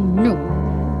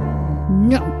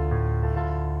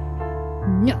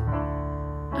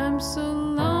 I'm so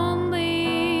lonely.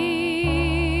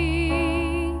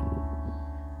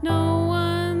 No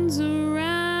one's around.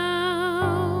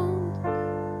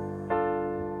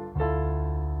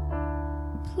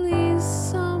 Please,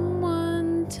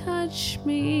 someone touch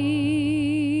me.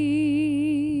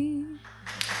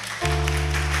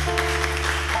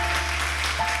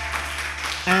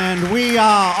 And we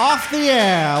are off the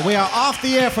air. We are off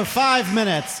the air for 5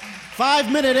 minutes.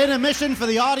 5-minute intermission for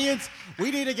the audience. We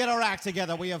need to get our act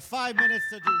together. We have 5 minutes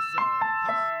to do so.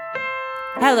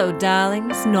 Hello,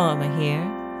 darlings. Norma here.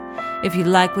 If you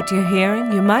like what you're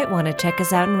hearing, you might want to check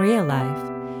us out in real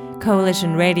life.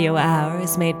 Coalition Radio Hour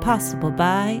is made possible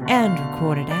by and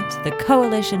recorded at the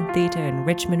Coalition Theater in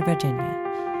Richmond,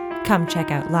 Virginia. Come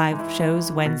check out live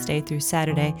shows Wednesday through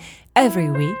Saturday every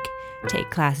week.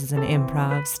 Take classes in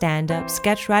improv, stand-up,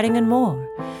 sketch writing, and more.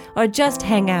 Or just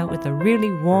hang out with a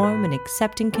really warm and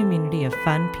accepting community of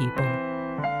fun people.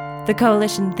 The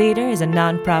Coalition Theater is a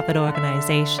nonprofit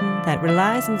organization that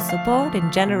relies on the support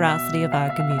and generosity of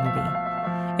our community.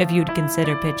 If you'd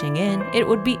consider pitching in, it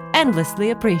would be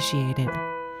endlessly appreciated.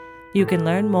 You can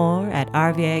learn more at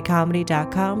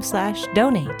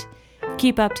rvacomedy.com/donate.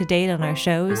 Keep up to date on our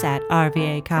shows at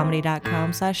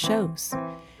rvacomedy.com/shows.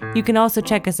 You can also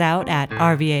check us out at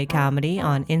RVA Comedy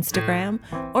on Instagram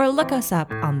or look us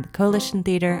up on the Coalition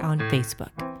Theater on Facebook.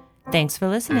 Thanks for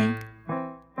listening.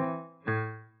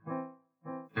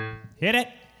 Hit it.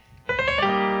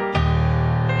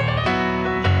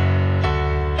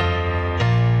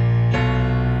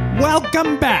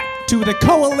 Welcome back to the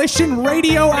Coalition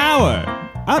Radio Hour.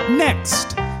 Up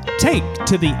next, take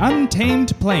to the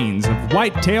untamed plains of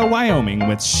Whitetail, Wyoming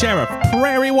with Sheriff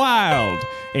Prairie Wild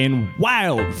in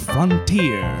Wild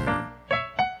Frontier.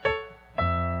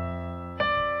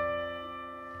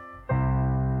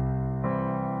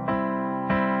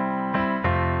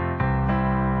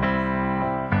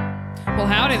 Well,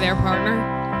 howdy there,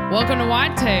 partner. Welcome to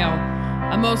Whitetail,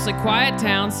 a mostly quiet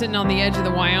town sitting on the edge of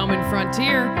the Wyoming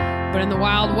frontier. But in the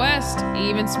Wild West,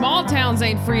 even small towns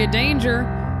ain't free of danger.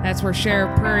 That's where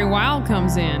Sheriff Prairie Wild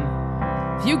comes in.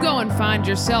 If you go and find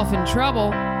yourself in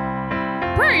trouble,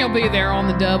 Prairie will be there on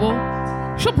the double.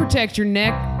 She'll protect your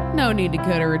neck. No need to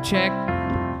cut her a check.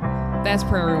 That's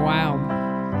Prairie Wild.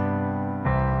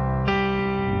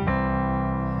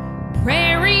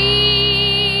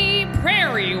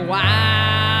 Prairie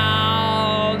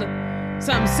Wild.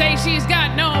 Some say she's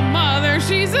got no mother.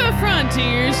 She's a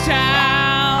frontier's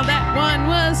child. That one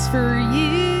was for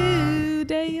you,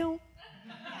 Dale.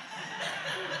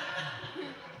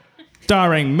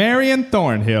 Starring Marion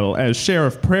Thornhill as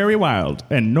Sheriff Prairie Wild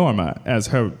and Norma as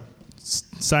her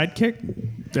sidekick.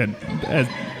 And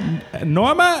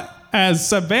Norma as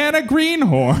Savannah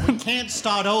Greenhorn. Can't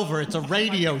start over. It's a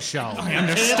radio show. I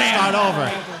understand. Can't start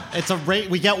over. It's a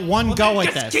we get one go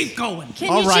at this. Keep going.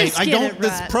 All right. I don't.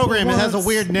 This program it has a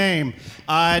weird name.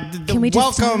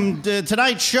 Welcome to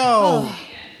tonight's show. Oh.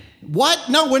 What?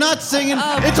 No, we're not singing.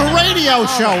 It's a radio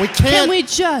show. We can't. Can we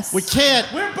just? We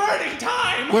can't. We're burning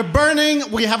time. We're burning.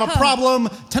 We have a problem.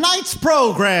 Tonight's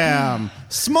program: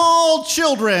 small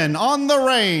children on the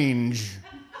range.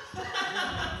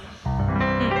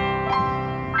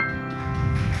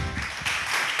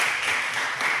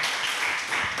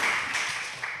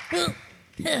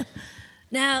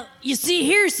 Now, you see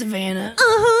here, Savannah.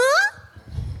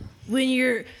 When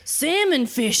you're salmon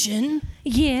fishing.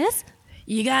 Yes?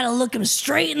 You gotta look them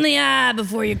straight in the eye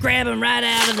before you grab them right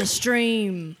out of the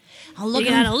stream. You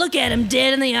gotta look at them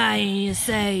dead in the eye and you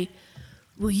say,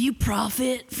 "Will you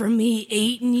profit from me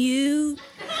eating you?"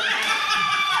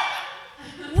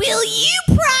 Will you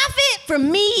profit from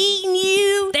me eating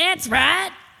you? That's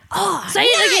right. Oh, say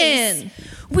it again.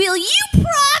 Will you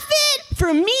profit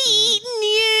from me eating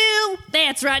you?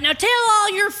 That's right. Now tell all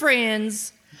your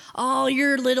friends, all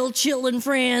your little children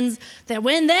friends, that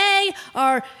when they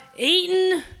are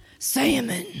eating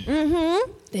salmon,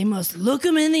 they must look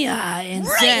them in the eye and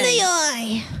right say, in the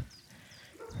eye.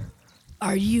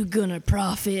 "Are you gonna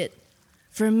profit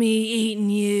from me eating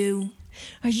you?"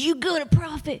 Are you gonna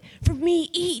profit from me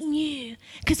eating you?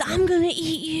 'Cause I'm gonna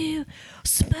eat you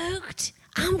smoked.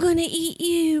 I'm gonna eat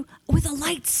you with a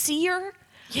light sear.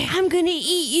 Yeah. I'm gonna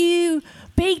eat you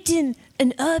baked in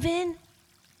an oven.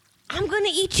 I'm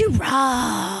gonna eat you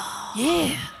raw.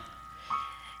 Yeah.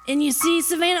 And you see,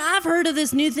 Savannah, I've heard of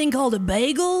this new thing called a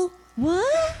bagel.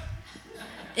 What?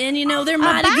 And you know, they're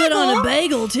mighty good on a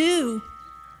bagel, too.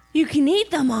 You can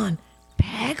eat them on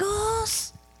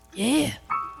bagels? Yeah,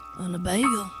 on a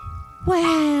bagel.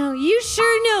 Wow, you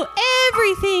sure know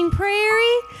everything,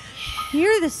 Prairie.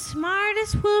 You're the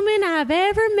smartest woman I've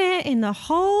ever met in the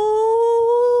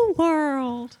whole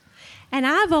world. And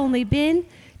I've only been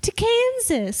to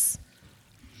Kansas.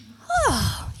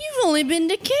 Oh, you've only been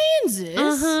to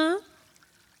Kansas?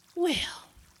 Well,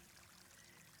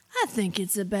 I think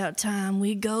it's about time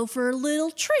we go for a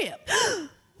little trip.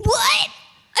 What?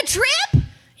 A trip?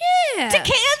 Yeah. To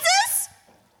Kansas?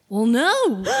 Well,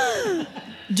 no.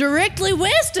 Directly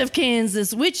west of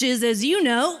Kansas, which is, as you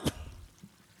know,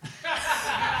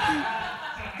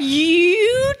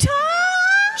 Utah?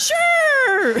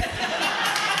 Sure.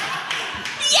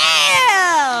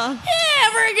 Yeah. Yeah,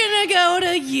 we're gonna go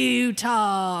to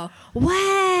Utah.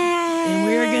 Wow. And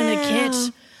we're gonna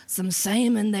catch some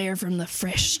salmon there from the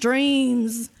fresh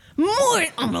streams. more.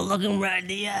 I'm gonna look him right in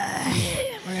the eye.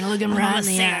 Yeah, we're gonna look him right in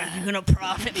the eye. You're gonna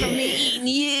profit from me eating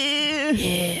you.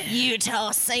 Yeah. You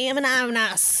tell salmon I'm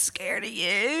not scared of you.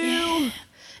 Yeah.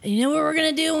 And you know what we're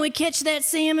gonna do when we catch that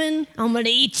salmon? I'm gonna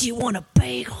eat you on a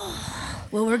bagel.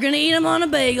 Well, we're gonna eat him on a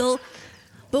bagel,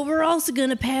 but we're also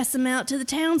gonna pass them out to the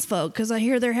townsfolk because I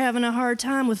hear they're having a hard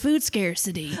time with food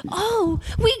scarcity. Oh,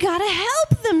 we gotta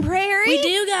help them, Prairie. We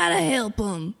do gotta help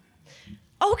them.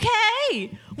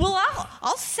 Okay. Well,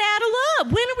 I'll saddle up.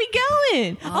 When are we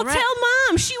going? I'll right. tell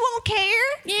Mom. She won't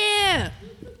care. Yeah.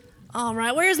 All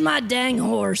right, where's my dang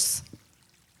horse?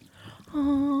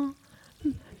 Oh,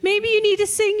 maybe you need to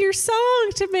sing your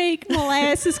song to make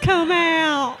Molasses come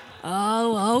out.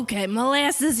 Oh, okay.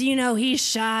 Molasses, you know, he's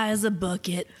shy as a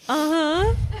bucket.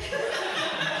 Uh-huh.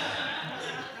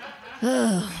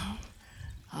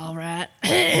 All right.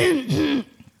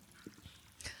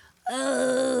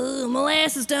 Oh,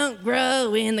 molasses don't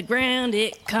grow in the ground.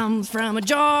 It comes from a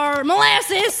jar.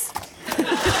 Molasses! Get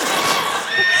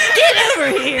over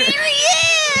here. There he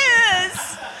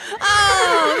is!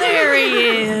 Oh, there he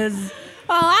is.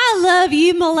 Oh, I love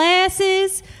you,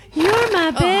 Molasses. You're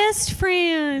my best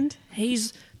friend.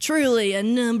 He's truly a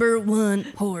number one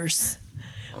horse.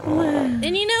 Wow.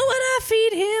 And you know what I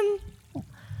feed him?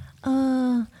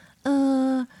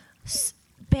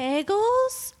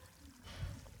 Bagels?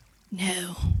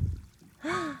 No.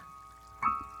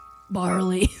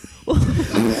 Barley. What?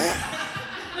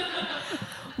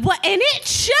 And it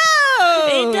shows!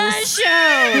 It does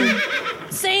show!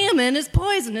 Salmon is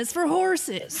poisonous for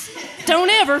horses. Don't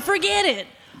ever forget it.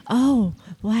 Oh,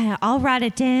 wow. I'll write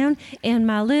it down in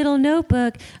my little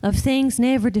notebook of things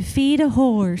never to feed a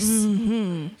horse.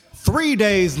 Mm-hmm. 3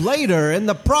 days later in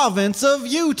the province of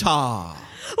Utah.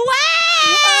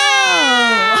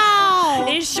 Wow!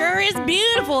 It sure is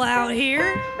beautiful out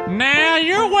here. Now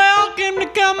you're welcome to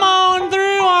come on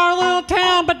through our little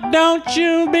town, but don't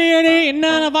you be eating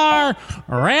none of our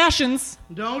rations.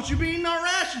 Don't you be eating our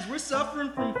rations. We're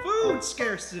suffering from food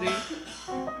scarcity.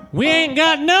 We ain't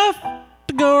got enough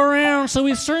to go around, so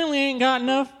we certainly ain't got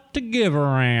enough to give I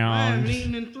around. haven't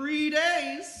eaten in 3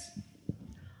 days.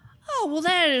 Oh, well,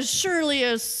 that is surely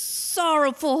a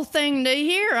sorrowful thing to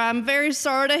hear. I'm very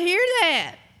sorry to hear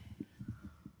that.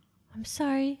 I'm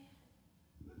sorry.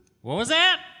 What was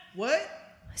that? What?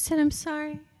 I said I'm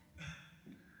sorry.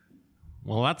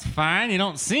 Well, that's fine. You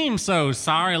don't seem so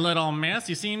sorry, little miss.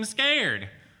 You seem scared.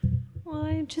 Well,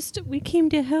 we came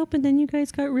to help, and then you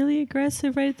guys got really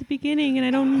aggressive right at the beginning, and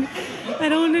I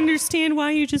don't understand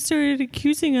why you just started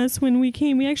accusing us when we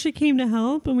came. We actually came to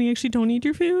help, and we actually don't need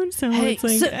your food, so Hey, it's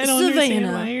like, I don't understand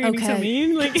why you're being so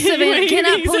mean. Like, Savannah, can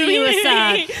I pull you mean?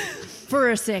 aside for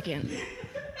a second?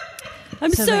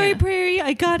 I'm Savannah. sorry, Prairie.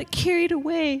 I got carried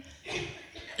away.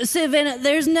 Savannah,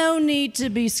 there's no need to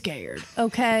be scared,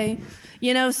 okay?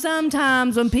 You know,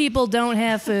 sometimes when people don't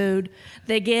have food,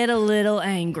 they get a little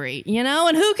angry, you know,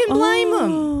 and who can blame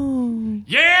them?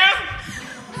 Yeah?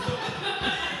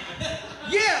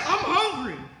 Yeah, I'm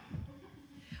hungry.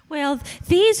 Well,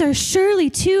 these are surely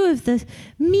two of the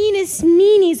meanest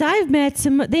meanies I've met.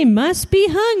 They must be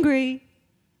hungry.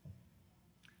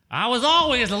 I was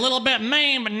always a little bit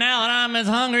mean, but now that I'm as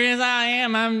hungry as I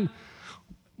am, I'm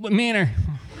meaner.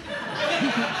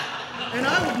 And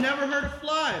I would never hurt a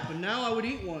fly, but now I would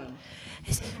eat one.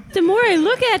 The more I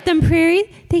look at them,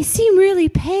 Prairie, they seem really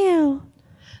pale.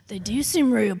 They do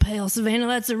seem real pale, Savannah.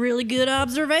 That's a really good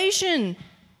observation.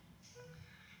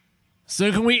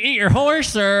 So can we eat your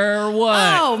horse or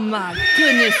what? Oh, my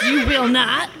goodness, you will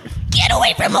not. Get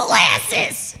away from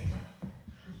Molasses!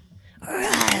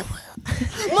 Molasses!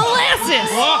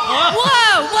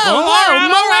 Whoa,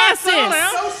 Molasses!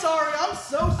 I'm so sorry. I'm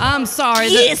so sorry. I'm sorry.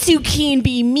 Yes, you can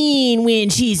be mean when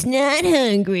she's not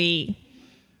hungry.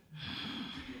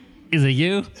 Is it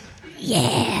you?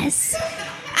 Yes.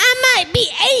 I might be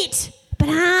 8, but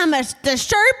I'm the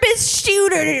sharpest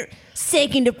shooter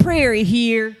second to Prairie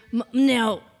here.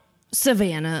 Now,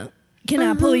 Savannah, can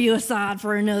I pull you aside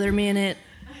for another minute?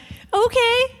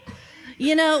 Okay.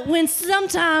 You know,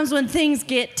 sometimes when things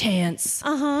get tense,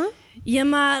 you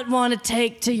might want to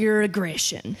take to your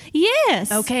aggression.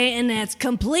 Yes. Okay, and that's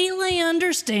completely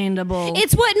understandable.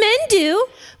 It's what men do.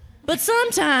 But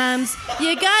sometimes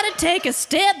you gotta take a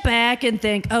step back and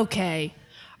think, okay,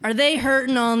 are they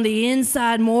hurting on the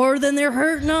inside more than they're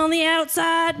hurting on the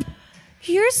outside?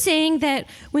 You're saying that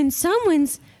when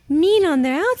someone's mean on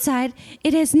their outside,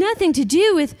 it has nothing to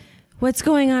do with what's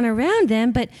going on around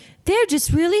them, but they're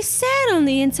just really sad on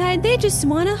the inside. They just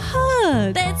want a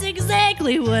hug. That's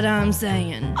exactly what I'm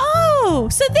saying. Oh,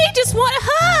 so they just want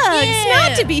hugs, Yeah.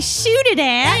 not to be shooted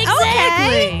at.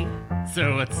 Exactly. Okay.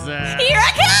 So it's, Here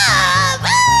I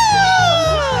come!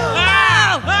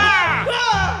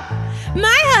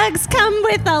 hugs come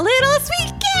with a little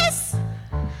sweet kiss.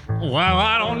 Well,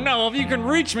 I don't know if you can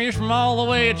reach me from all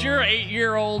the way at your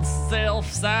 8-year-old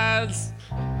self size.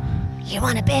 You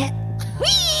want a bit?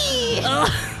 Whee!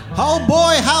 Oh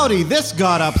boy, howdy, this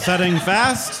got upsetting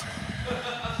fast.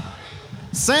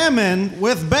 Salmon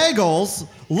with bagels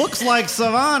looks like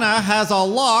Savannah has a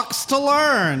locks to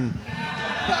learn.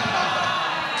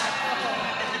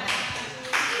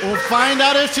 We'll find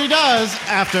out if she does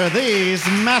after these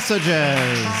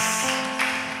messages.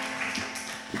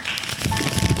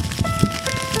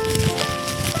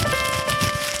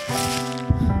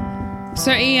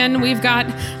 Sir Ian, we've got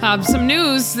some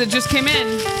news that just came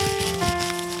in.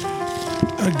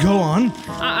 Go on.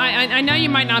 I know you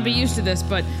might not be used to this,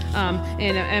 but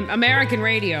in American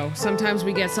radio, sometimes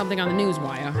we get something on the news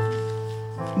wire.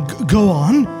 Go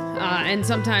on. And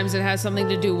sometimes it has something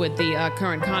to do with the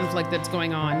current conflict that's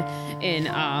going on in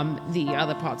the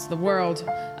other parts of the world,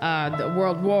 the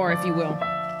World War, if you will.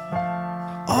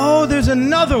 Oh, there's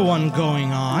another one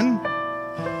going on.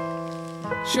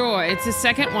 Sure, it's the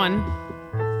second one.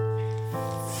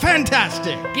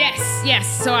 Fantastic.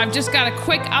 Yes. So I've just got a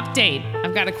quick update.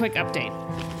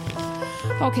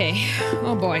 Okay.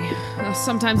 Oh boy.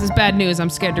 Sometimes it's bad news.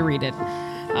 I'm scared to read it.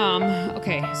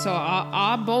 Okay. So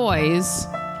our boys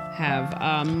have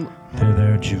They're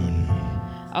there, June.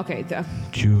 Okay.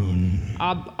 June.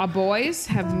 Our boys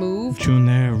have moved. June,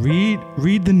 there.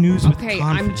 Read the news with Okay,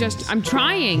 confidence. I'm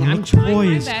trying. Look, I'm trying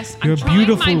boys, my best. You're I'm a trying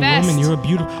beautiful my best. woman. You're a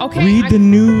beautiful. Okay. Read the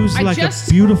news like a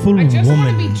beautiful I just woman.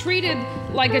 want to be treated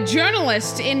like a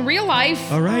journalist in real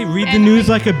life. All right, read the news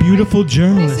like a beautiful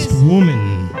journalist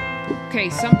woman. Okay,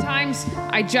 sometimes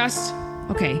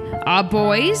Okay, our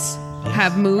boys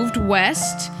have moved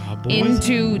west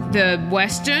into the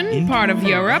western part of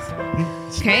Europe.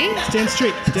 Okay? Stand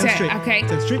straight. Okay.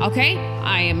 Stand straight. Okay.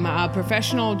 I am a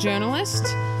professional journalist,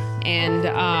 and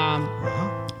I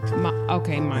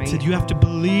said you have to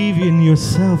believe in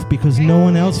yourself because no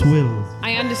one else will.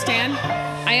 I understand.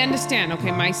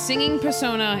 Okay, my singing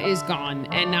persona is gone,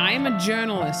 and I am a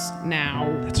journalist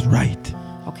now. That's right.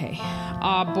 Okay.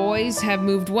 Our boys have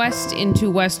moved west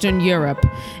into Western Europe,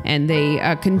 and they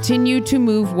continue to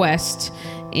move west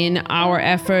in our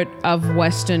effort of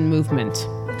Western movement.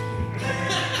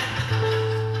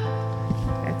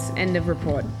 That's end of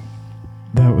report.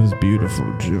 That was beautiful,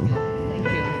 June. Thank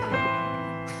you.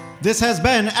 This has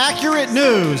been Accurate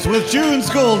News with June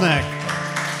Skolnick.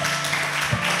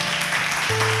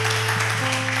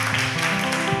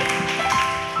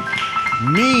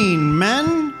 Mean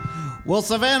men? Will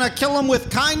Savannah kill them with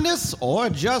kindness or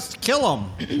just kill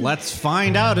them? Let's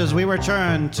find out as we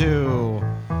return to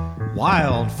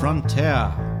Wild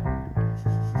Frontier.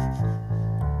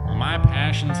 My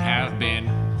passions have been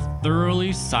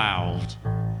thoroughly solved.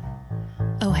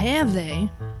 Oh, have they?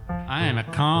 I am a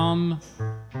calm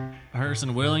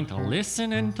person willing to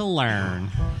listen and to learn.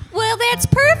 Well, that's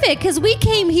perfect, because we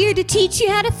came here to teach you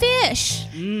how to fish.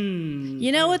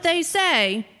 You know what they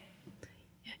say?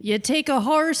 You take a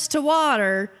horse to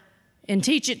water and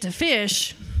teach it to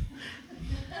fish,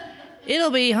 it'll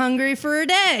be hungry for a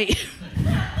day.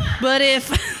 But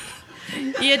if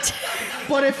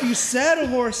you set a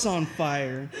horse on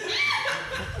fire.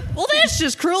 Well, that's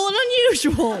just cruel and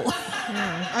unusual.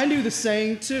 I knew the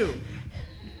saying too.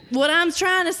 What I'm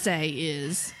trying to say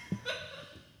is,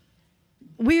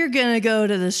 we're gonna go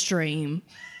to the stream.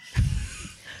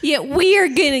 Yeah, we're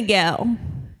gonna go.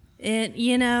 And,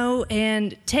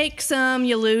 and take some,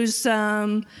 you lose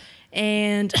some,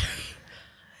 and,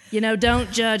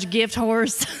 don't judge a gift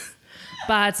horse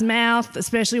by its mouth,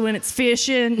 especially when it's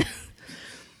fishing.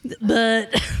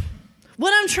 But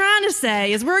what I'm trying to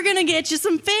say is we're going to get you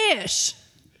some fish.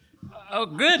 Oh,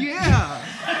 good. Yeah.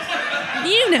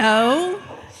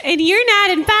 And you're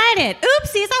not invited.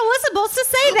 Oopsies, I was supposed to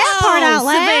say that part out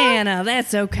loud. Savannah,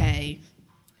 that's okay.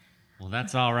 Well,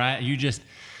 that's all right.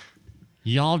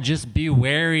 Y'all just be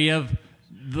wary of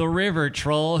the river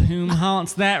troll whom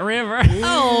haunts that river.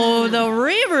 Oh, the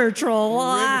river troll.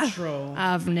 Troll.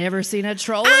 I've never seen a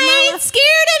troll in I my ain't life.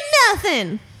 scared of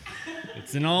nothing.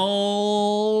 It's an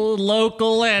old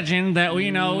local legend that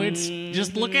we know. It's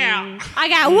just look out. I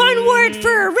got one word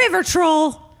for a river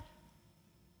troll.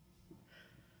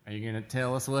 Are you going to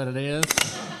tell us what it is?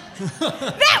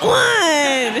 That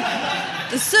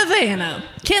one! Savannah,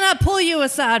 can I pull you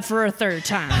aside for a third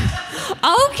time?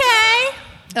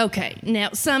 Okay, now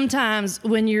sometimes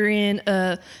when you're in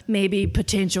a maybe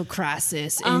potential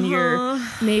crisis and you're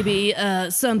maybe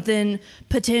something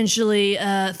potentially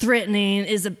threatening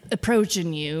is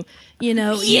approaching you, you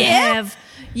have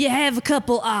a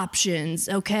couple options,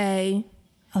 okay?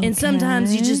 And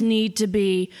sometimes you just need to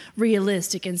be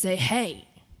realistic and say, hey,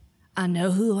 I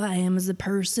know who I am as a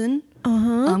person.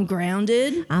 Uh-huh. I'm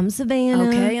grounded. I'm Savannah.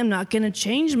 Okay, I'm not going to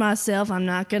change myself. I'm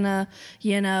not going to,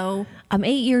 I'm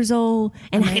 8 years old,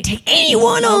 and I can take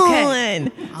anyone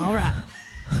on. All right.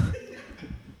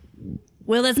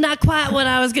 Well, that's not quite what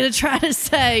I was going to try to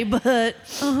say, but...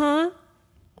 Uh-huh.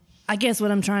 I guess what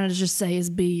I'm trying to just say is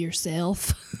be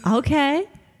yourself. Okay.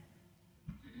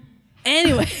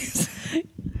 Anyways,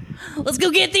 let's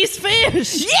go get these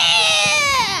fish.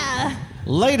 Yeah!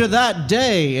 Later that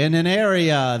day, in an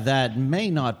area that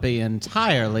may not be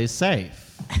entirely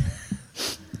safe.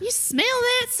 You smell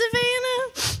that,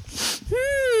 Savannah?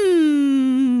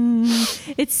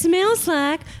 It smells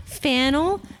like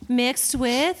fennel mixed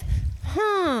with,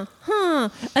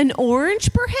 an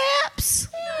orange perhaps?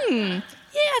 Yeah,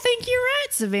 I think you're right,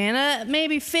 Savannah.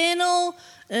 Maybe fennel,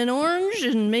 an orange,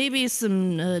 and maybe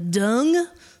some dung.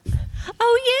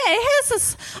 Oh yeah, it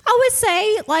has I would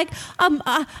say like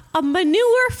a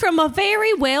manure from a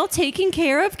very well taken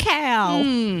care of cow.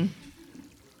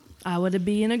 I would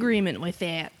be in agreement with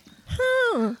that.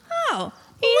 Huh. Oh,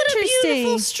 what a Interesting.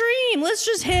 beautiful stream. Let's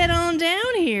just head on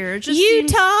down here. It just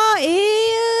Utah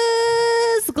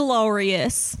is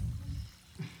glorious.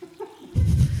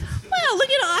 Well, look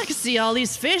at I can see all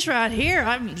these fish right here.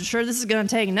 I'm sure this is going to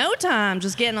take no time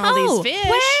just getting all these fish.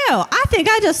 Wow, I think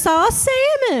I just saw a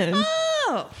salmon.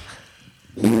 Oh.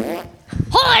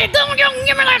 Hey, don't you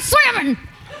give me that salmon!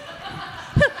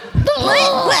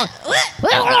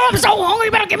 I'm so hungry,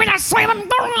 you better give me that salmon!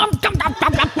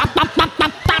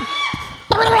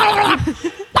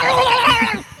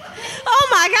 Oh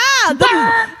my God,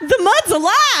 the mud's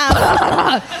alive!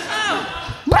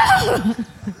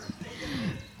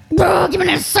 Give me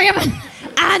that salmon!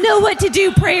 I know what to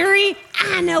do, Prairie.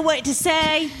 I know what to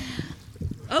say.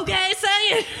 Okay, say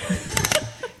it.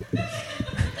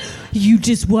 You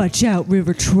just watch out,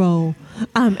 River Troll.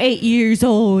 I'm 8 years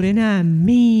old and I'm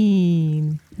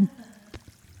mean.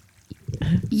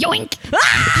 Yoink!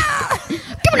 Ah!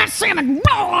 Give me that salmon!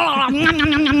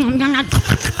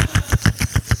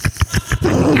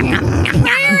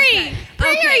 Prairie!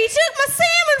 Prairie, you took my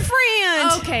salmon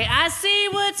friend! Okay, I see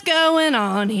what's going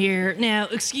on here. Now,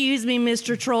 excuse me,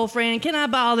 Mr. Troll Friend. Can I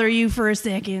bother you for a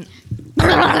second?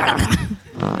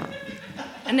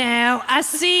 Now, I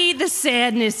see the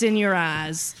sadness in your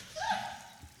eyes.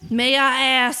 May I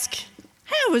ask,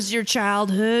 how was your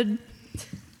childhood?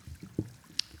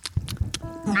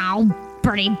 Oh,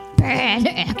 pretty bad,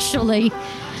 actually.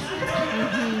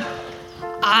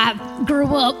 I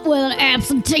grew up with an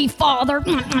absentee father.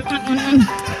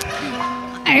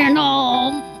 And,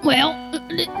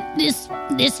 this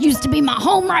used to be my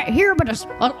home right here, but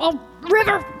a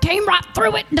river came right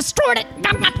through it and destroyed it.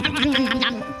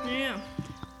 Yeah.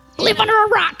 Live under a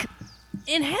rock.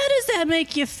 And how does that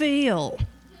make you feel?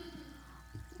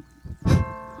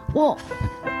 Well,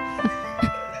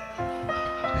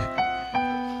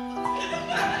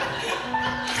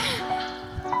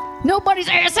 nobody's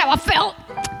asked how I felt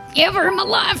ever in my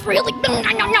life, really.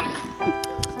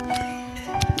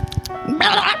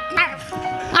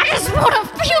 I just want to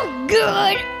feel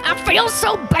good. I feel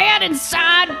so bad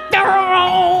inside.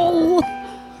 Oh.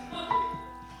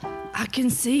 I can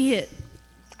see it.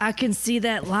 I can see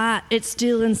that light. It's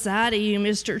still inside of you,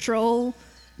 Mr. Troll.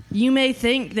 You may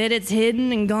think that it's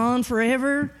hidden and gone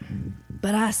forever,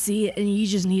 but I see it and you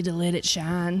just need to let it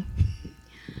shine.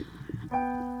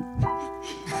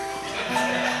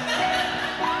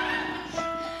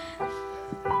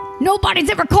 Nobody's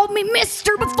ever called me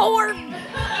Mister before.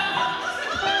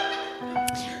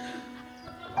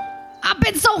 I've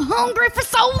been so hungry for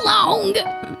so long.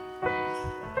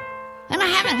 And I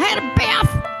haven't had a bath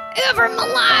ever in my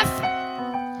life.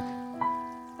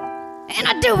 And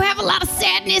I do have a lot of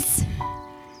sadness.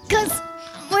 Because,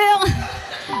 well,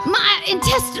 my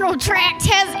intestinal tract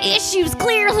has issues,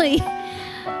 clearly.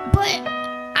 But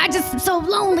I just am so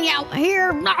lonely out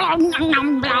here.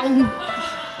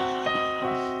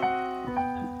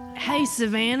 Hey,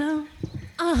 Savannah.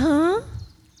 Uh-huh.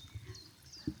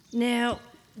 Now,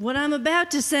 what I'm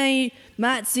about to say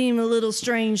might seem a little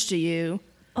strange to you.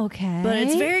 Okay. But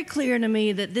it's very clear to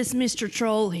me that this Mr.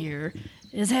 Troll here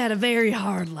has had a very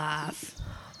hard life.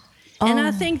 And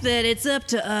I think that it's up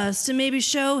to us to maybe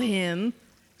show him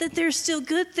that there's still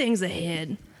good things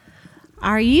ahead.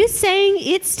 Are you saying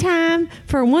it's time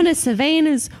for one of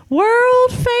Savannah's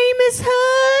world famous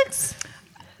hugs?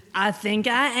 I think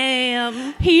I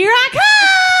am. Here I come!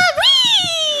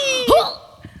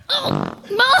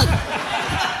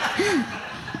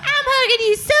 I'm hugging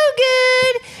you so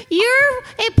good, You're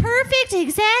perfect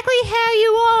exactly how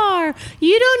you are.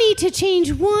 You don't need to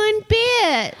change one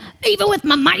bit. Even with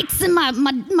my mites and my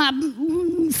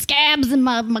scabs and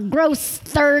my gross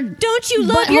third. Don't you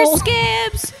love your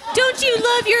scabs? Don't you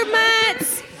love your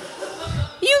mites?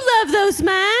 You love those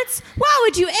mites. Why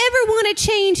would you ever want to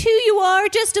change who you are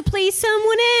just to please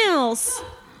someone else?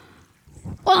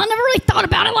 Well, I never really thought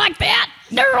about it like that.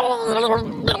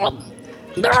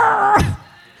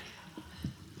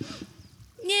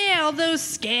 Yeah, all those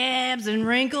scabs and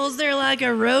wrinkles, they're like a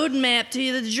roadmap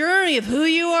to the journey of who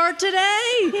you are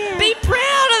today. Yeah. Be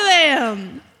proud of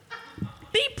them.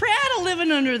 Be proud of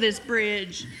living under this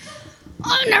bridge.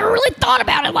 I never really thought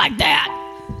about it like that.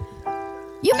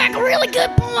 You make a really good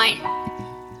point.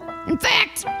 In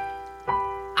fact,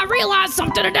 I realized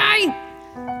something today.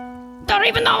 That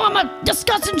even though I'm a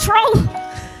disgusting troll,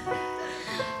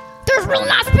 there's real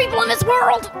nice people in this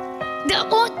world that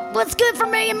want what's good for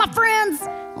me and my friends.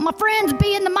 My friends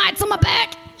being the mites on my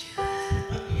back.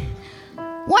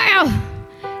 Wow.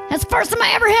 That's the first time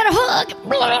I ever had a hug.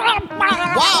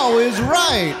 Wow is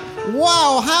right.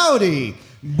 Wow, howdy.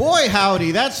 Boy,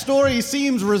 howdy, that story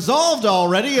seems resolved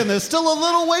already, and there's still a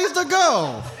little ways to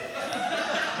go.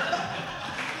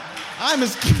 I'm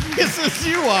as curious as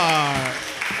you are.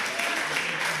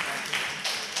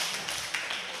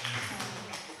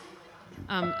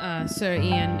 Sir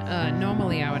Ian,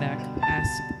 normally I would ask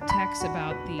Tex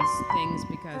about these things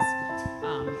because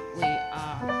we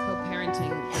are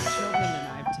co-parenting the children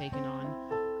that I've taken on.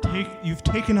 You've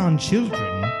taken on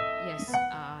children? Yes,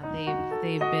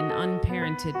 they've been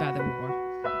unparented by the war.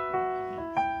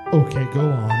 Okay, go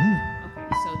on.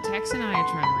 Okay, so Tex and I are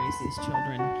trying to raise these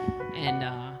children, and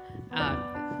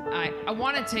I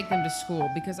want to take them to school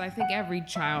because I think every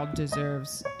child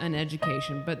deserves an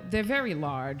education, but they're very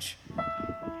large.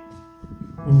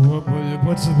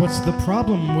 What's the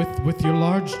problem with your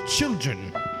large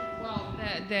children? Well,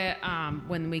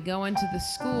 when we go into the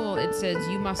school, it says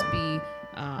you must be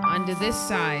under this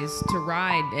size to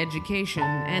ride education,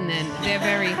 and then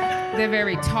they're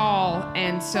very tall,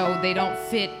 and so they don't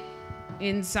fit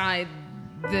inside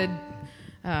the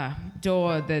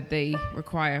door that they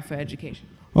require for education.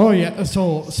 Oh yeah,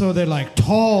 so they're like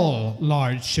tall,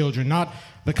 large children, not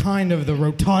the kind of the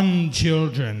rotund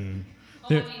children.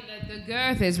 The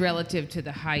girth is relative to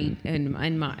the height,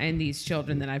 and these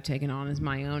children that I've taken on as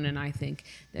my own, and I think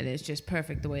that it's just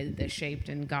perfect the way that they're shaped,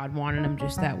 and God wanted them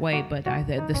just that way, but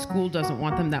the school doesn't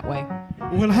want them that way.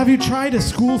 Well, have you tried a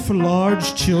school for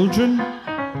large children?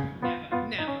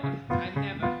 Never. I've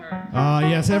never heard.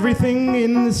 Yes, everything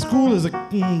in the school is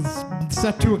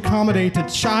set to accommodate a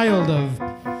child of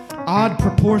odd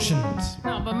proportions.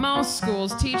 No, but most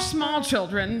schools teach small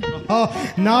children.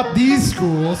 Not these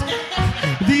schools.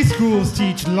 These schools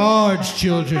teach large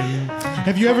children.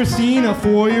 Have you ever seen a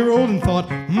 4-year-old and thought,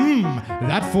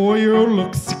 that 4-year-old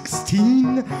looks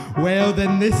 16? Well,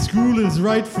 then this school is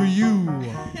right for you.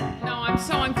 No, I'm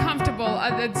so uncomfortable.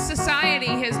 The society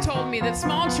has told me that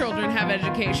small children have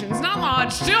educations, not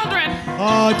large children.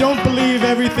 Don't believe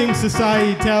everything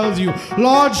society tells you.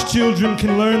 Large children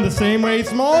can learn the same way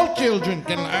small children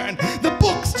can learn. The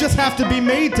books just have to be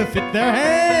made to fit their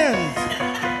hands.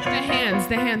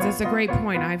 The hands. That's a great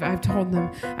point. I've told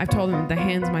them the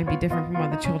hands might be different from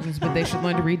other children's, but they should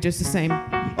learn to read just the same.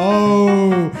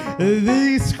 Oh,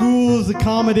 these schools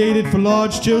accommodated for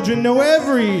large children know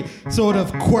every sort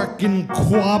of quirk and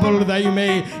quabble that you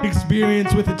may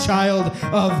experience with a child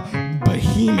of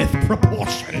behemoth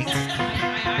proportions.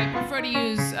 I prefer to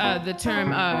use the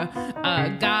term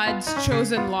God's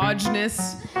chosen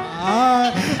largeness.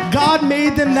 God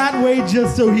made them that way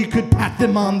just so he could pat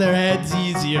them on their heads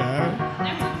easier.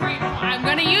 That's a great point. I'm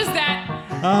going to use that.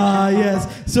 Yes.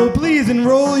 So please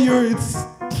enroll your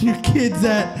kids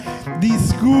at these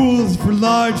schools for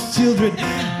large children.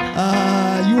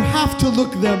 You have to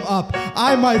look them up.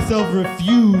 I myself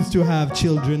refuse to have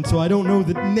children, so I don't know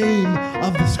the name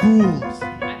of the schools.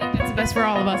 I think that's the best for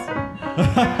all of us.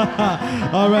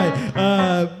 All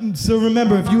right. So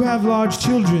remember, if you have large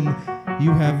children,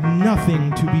 you have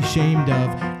nothing to be ashamed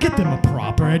of. Get them a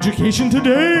proper education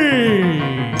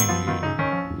today.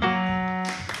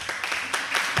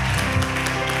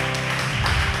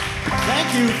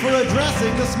 Thank you for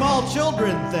addressing the small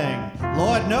children thing.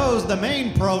 Lord knows the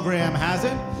main program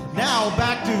hasn't. Now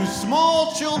back to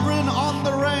small children on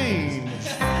the range.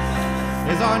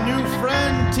 Is our new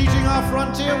friend teaching our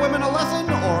frontier women a lesson,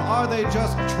 or are they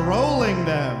just trolling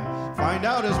them? Find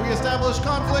out as we establish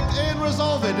conflict and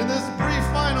resolve it in this brief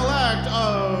final act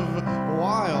of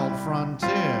Wild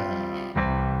Frontier.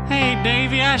 Hey,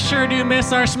 Davey, I sure do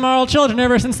miss our small children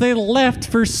ever since they left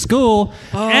for school.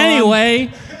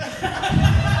 Anyway...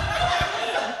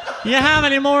 You have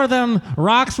any more of them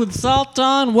rocks with salt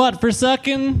on? What for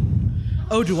sucking?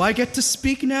 Oh, do I get to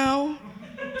speak now?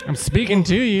 I'm speaking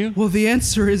to you. Well, the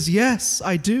answer is yes,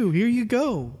 I do. Here you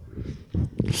go.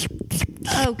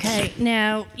 Okay,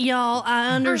 now, y'all, I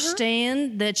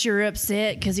understand that you're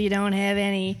upset because you don't have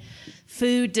any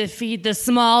food to feed the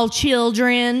small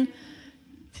children.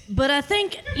 But I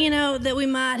think, that we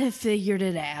might have figured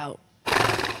it out.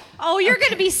 Oh, you're going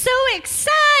to be so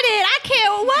excited. I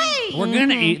can't wait. We're going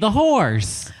to eat the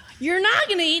horse. You're not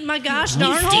going to eat my gosh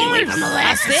darn horse.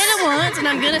 I said it once, and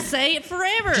I'm going to say it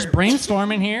forever. Just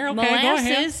brainstorming here. Okay, go ahead.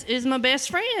 Molasses is my best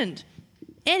friend.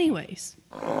 Anyways.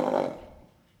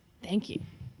 Thank you.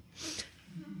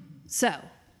 So,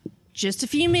 just a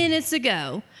few minutes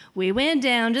ago, we went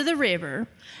down to the river,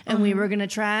 and we were going to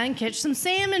try and catch some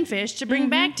salmon fish to bring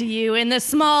back to you and the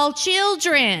small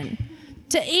children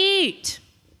to eat.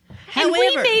 And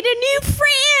we made a new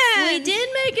friend. We did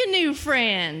make a new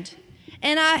friend.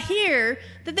 And I hear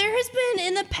that there has been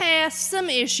in the past some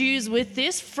issues with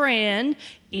this friend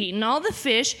eating all the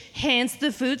fish, hence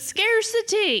the food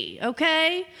scarcity,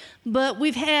 okay? But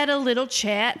we've had a little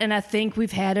chat, and I think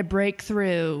we've had a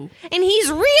breakthrough. And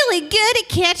he's really good at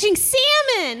catching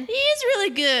salmon. He is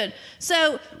really good.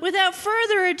 So, without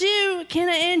further ado, can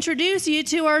I introduce you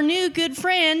to our new good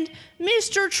friend,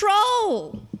 Mr.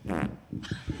 Troll?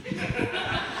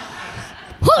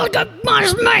 Look at my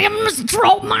man, Mr.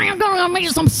 Troll, man, I'm gonna make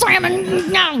some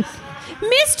salmon now.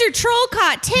 Mr. Troll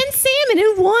caught 10 salmon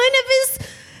in one of his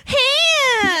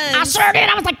hands. I sure did.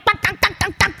 I was like,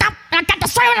 I got the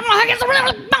salmon in my hands.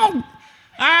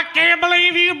 I can't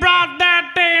believe you brought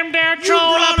that damn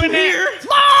troll up in here.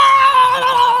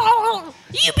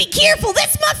 You be careful.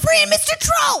 That's my friend, Mr.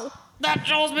 Troll. That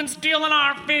troll's been stealing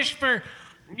our fish for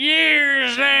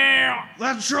years now.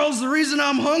 That troll's the reason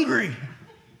I'm hungry.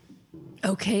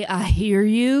 Okay, I hear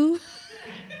you,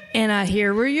 and I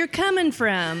hear where you're coming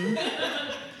from,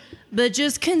 but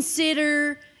just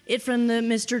consider it from the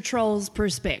Mr. Troll's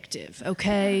perspective,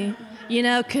 okay?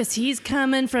 Because he's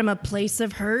coming from a place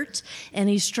of hurt, and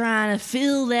he's trying to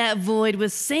fill that void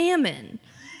with salmon,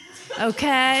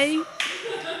 okay?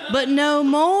 But no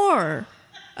more.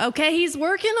 Okay, he's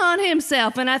working on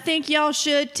himself, and I think y'all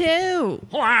should too.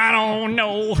 Well, I don't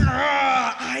know.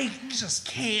 I just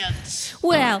can't.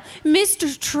 Well,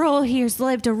 Mr. Troll here's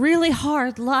lived a really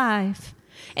hard life.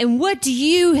 And what do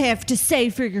you have to say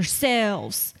for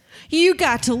yourselves? You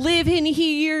got to live in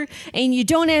here, and you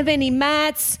don't have any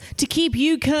mats to keep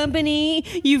you company.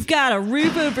 You've got a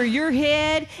roof over your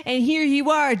head, and here you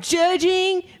are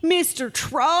judging Mr.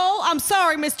 Troll. I'm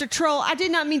sorry, Mr. Troll. I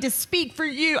did not mean to speak for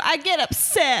you. I get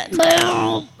upset.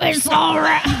 Well, it's all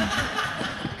right.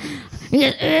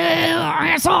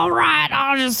 It's all right.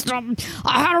 I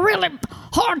had a really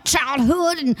hard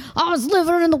childhood, and I was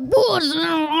living in the woods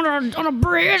on a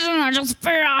bridge, and I just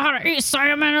figured out how to eat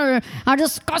salmon. And I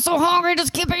just got so hungry,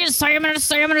 just keep eating salmon.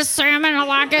 I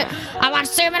like it. I like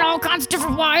salmon all kinds of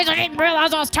different ways. I didn't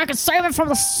realize I was taking salmon from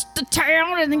the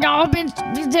town, and y'all been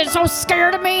so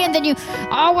scared of me. And then you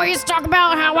always talk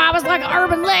about how I was like an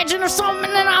urban legend or something,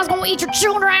 and then I was gonna eat your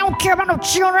children. I don't care about no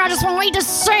children. I just want to eat this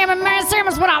salmon, man.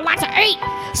 Salmon's what I like to eat.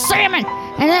 Salmon.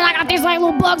 And then I got these like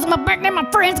little bugs in my back. They're my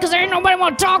friends because there ain't nobody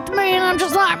want to talk to me. And I'm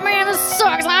just like, man, this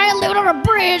sucks. I ain't living on a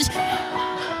bridge.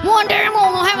 One day I'm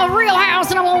going to have a real house,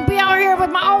 and I'm going to be out here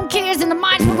with my own kids, and the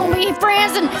mice were going to be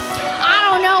friends. And I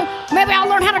don't know, maybe I'll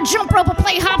learn how to jump rope or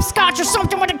play hopscotch or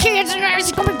something with the kids, and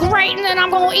it's going to be great. And then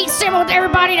I'm going to eat salmon with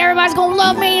everybody, and everybody's going to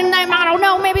love me. And then, I don't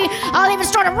know, maybe I'll even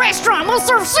start a restaurant. We'll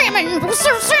serve salmon. We'll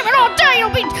serve salmon all day. It'll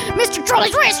be Mr.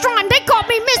 Trolley's restaurant. They called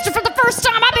me Mr. for the first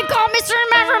time. I've been called Mr.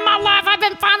 ever in my life. I've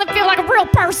been finally feel like a real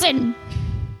person.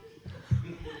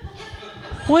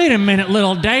 Wait a minute,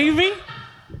 little Davy.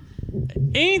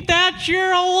 Ain't that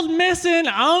your old missing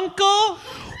uncle?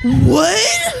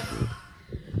 What?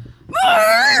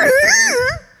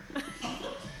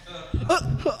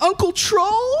 Uncle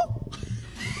Troll?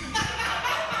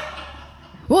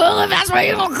 Well, if that's what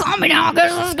you're going to call me now, I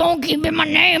guess it's going to keep in my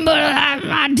name, but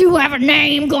I do have a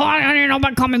name. Go on, I don't know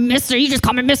about call me Mr. You just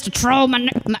call me Mr. Troll. My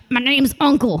name's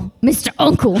Uncle. Mr.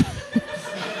 Uncle.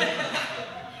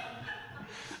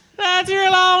 That's your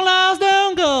long-lost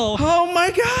uncle. Oh, my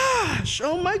gosh.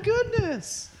 Oh, my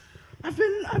goodness. I've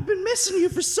been missing you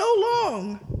for so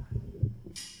long.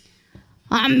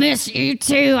 I miss you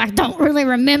too. I don't really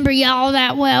remember y'all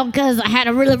that well because I had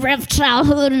a really rough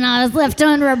childhood and I was left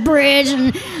under a bridge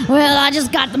and, well, I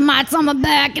just got the mites on my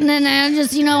back and then I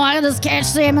just catch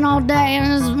salmon all day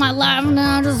and this is my life and then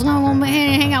I just going to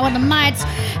hang out with the mites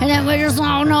and then we just,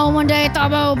 I don't know, one day I thought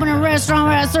about opening a restaurant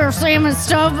where I serve salmon and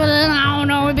stuff, but then I don't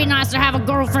know, it'd be nice to have a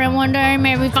girlfriend one day,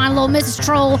 maybe find a little Mrs.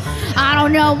 Troll. I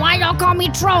don't know, why y'all call me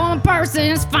Troll? I'm a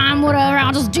person, it's fine, whatever,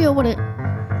 I'll just deal with it.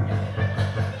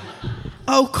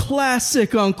 Oh,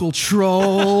 classic Uncle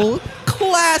Troll.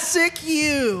 Classic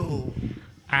you.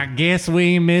 I guess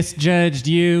we misjudged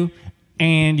you,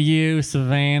 and you,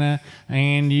 Savannah,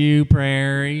 and you,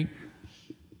 Prairie.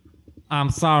 I'm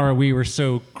sorry we were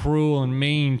so cruel and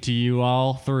mean to you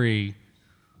all three.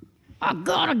 I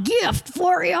got a gift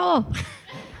for y'all.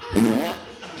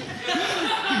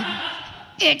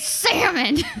 It's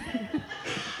salmon.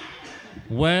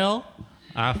 Well,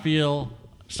 I feel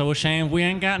so ashamed we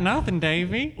ain't got nothing,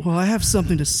 Davy. Well, I have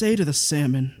something to say to the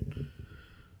salmon.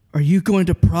 Are you going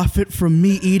to profit from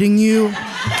me eating you?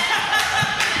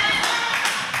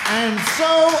 And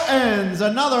so ends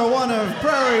another one of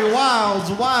Prairie Wild's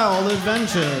wild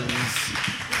adventures.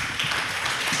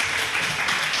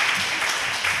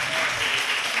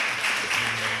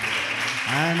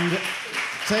 And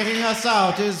taking us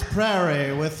out is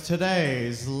Prairie with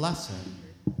today's lesson.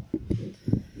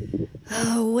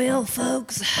 Oh, well,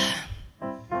 folks,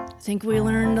 I think we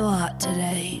learned a lot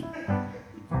today.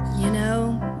 You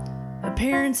know,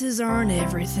 appearances aren't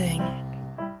everything.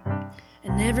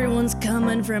 And everyone's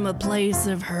coming from a place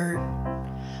of hurt.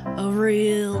 A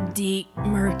real deep,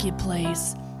 murky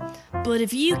place. But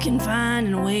if you can find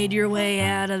and wade your way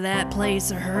out of that place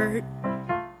of hurt,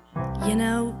 you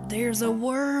know, there's a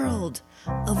world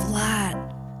of light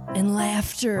and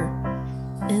laughter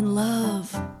and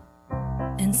love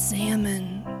and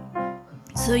salmon.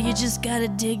 So you just gotta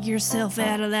dig yourself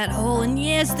out of that hole. And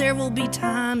yes, there will be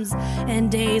times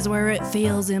and days where it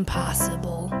feels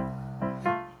impossible.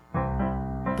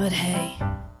 But hey,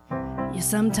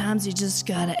 sometimes you just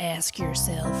gotta ask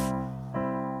yourself,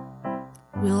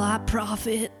 will I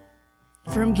profit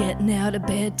from getting out of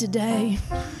bed today?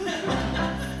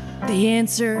 The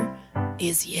answer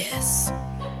is yes.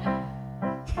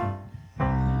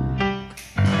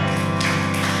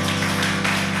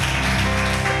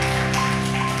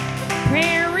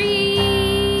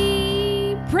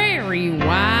 Prairie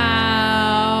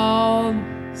Wild.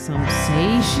 Some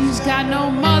say she's got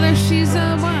no mother, she's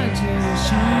a wonder's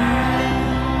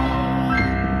child.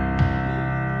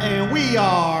 And we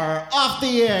are off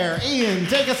the air. Ian,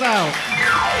 take us out.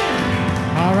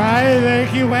 All right,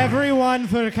 thank you everyone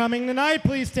for coming tonight.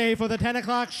 Please stay for the 10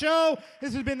 o'clock show.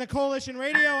 This has been the Coalition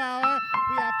Radio Hour.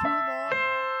 We have 2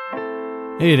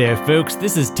 more. Hey there, folks.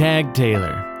 This is Tag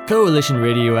Taylor. Coalition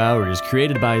Radio Hour is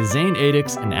created by Zane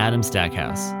Adix and Adam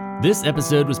Stackhouse. This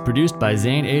episode was produced by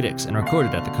Zane Adix and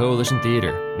recorded at the Coalition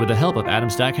Theater with the help of Adam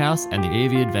Stackhouse and the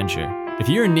AV Adventure. If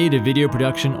you're in need of video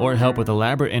production or help with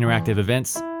elaborate interactive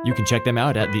events, you can check them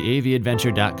out at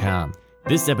theavadventure.com.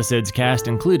 This episode's cast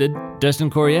included Dustin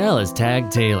Coriel as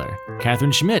Tag Taylor,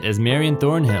 Catherine Schmidt as Marion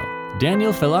Thornhill,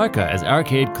 Daniel Filarca as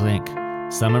Arcade Clink,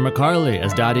 Summer McCarley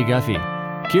as Dottie Guffey,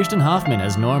 Kirsten Hoffman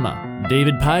as Norma,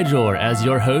 David Pijor as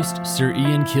your host, Sir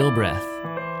Ian Kilbreath,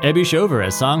 Ebby Shover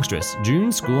as songstress, June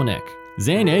Skulnick,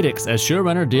 Zane Adix as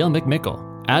showrunner, Dale McMickle,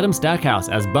 Adam Stackhouse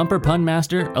as bumper pun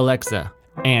master, Alexa,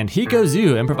 and Hiko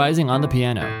Zhu improvising on the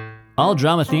piano. All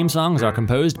drama theme songs are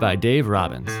composed by Dave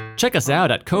Robbins. Check us out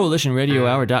at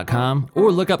coalitionradiohour.com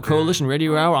or look up Coalition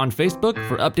Radio Hour on Facebook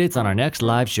for updates on our next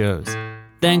live shows.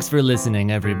 Thanks for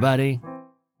listening, everybody.